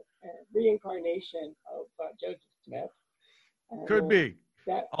 Ron is a reincarnation of Joseph Smith. Could be.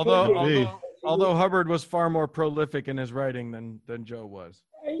 Although Hubbard was far more prolific in his writing than Joe was.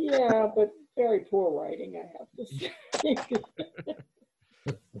 Yeah, but very poor writing, I have to say.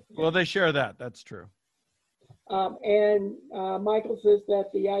 Well, they share that. That's true. And Michael says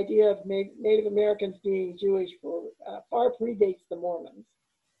that the idea of Native Americans being Jewish far predates the Mormons.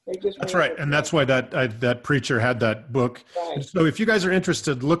 That's right, and that's why that preacher had that book. Right. So if you guys are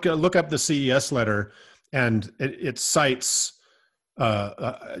interested, look up the CES letter, and it cites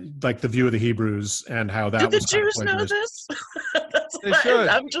like the view of the Hebrews and how that Did was. the Jews know this? They should.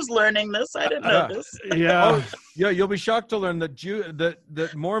 I'm just learning this. I didn't know this. Yeah. Yeah, you'll be shocked to learn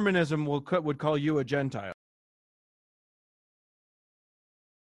that Mormonism would call you a Gentile.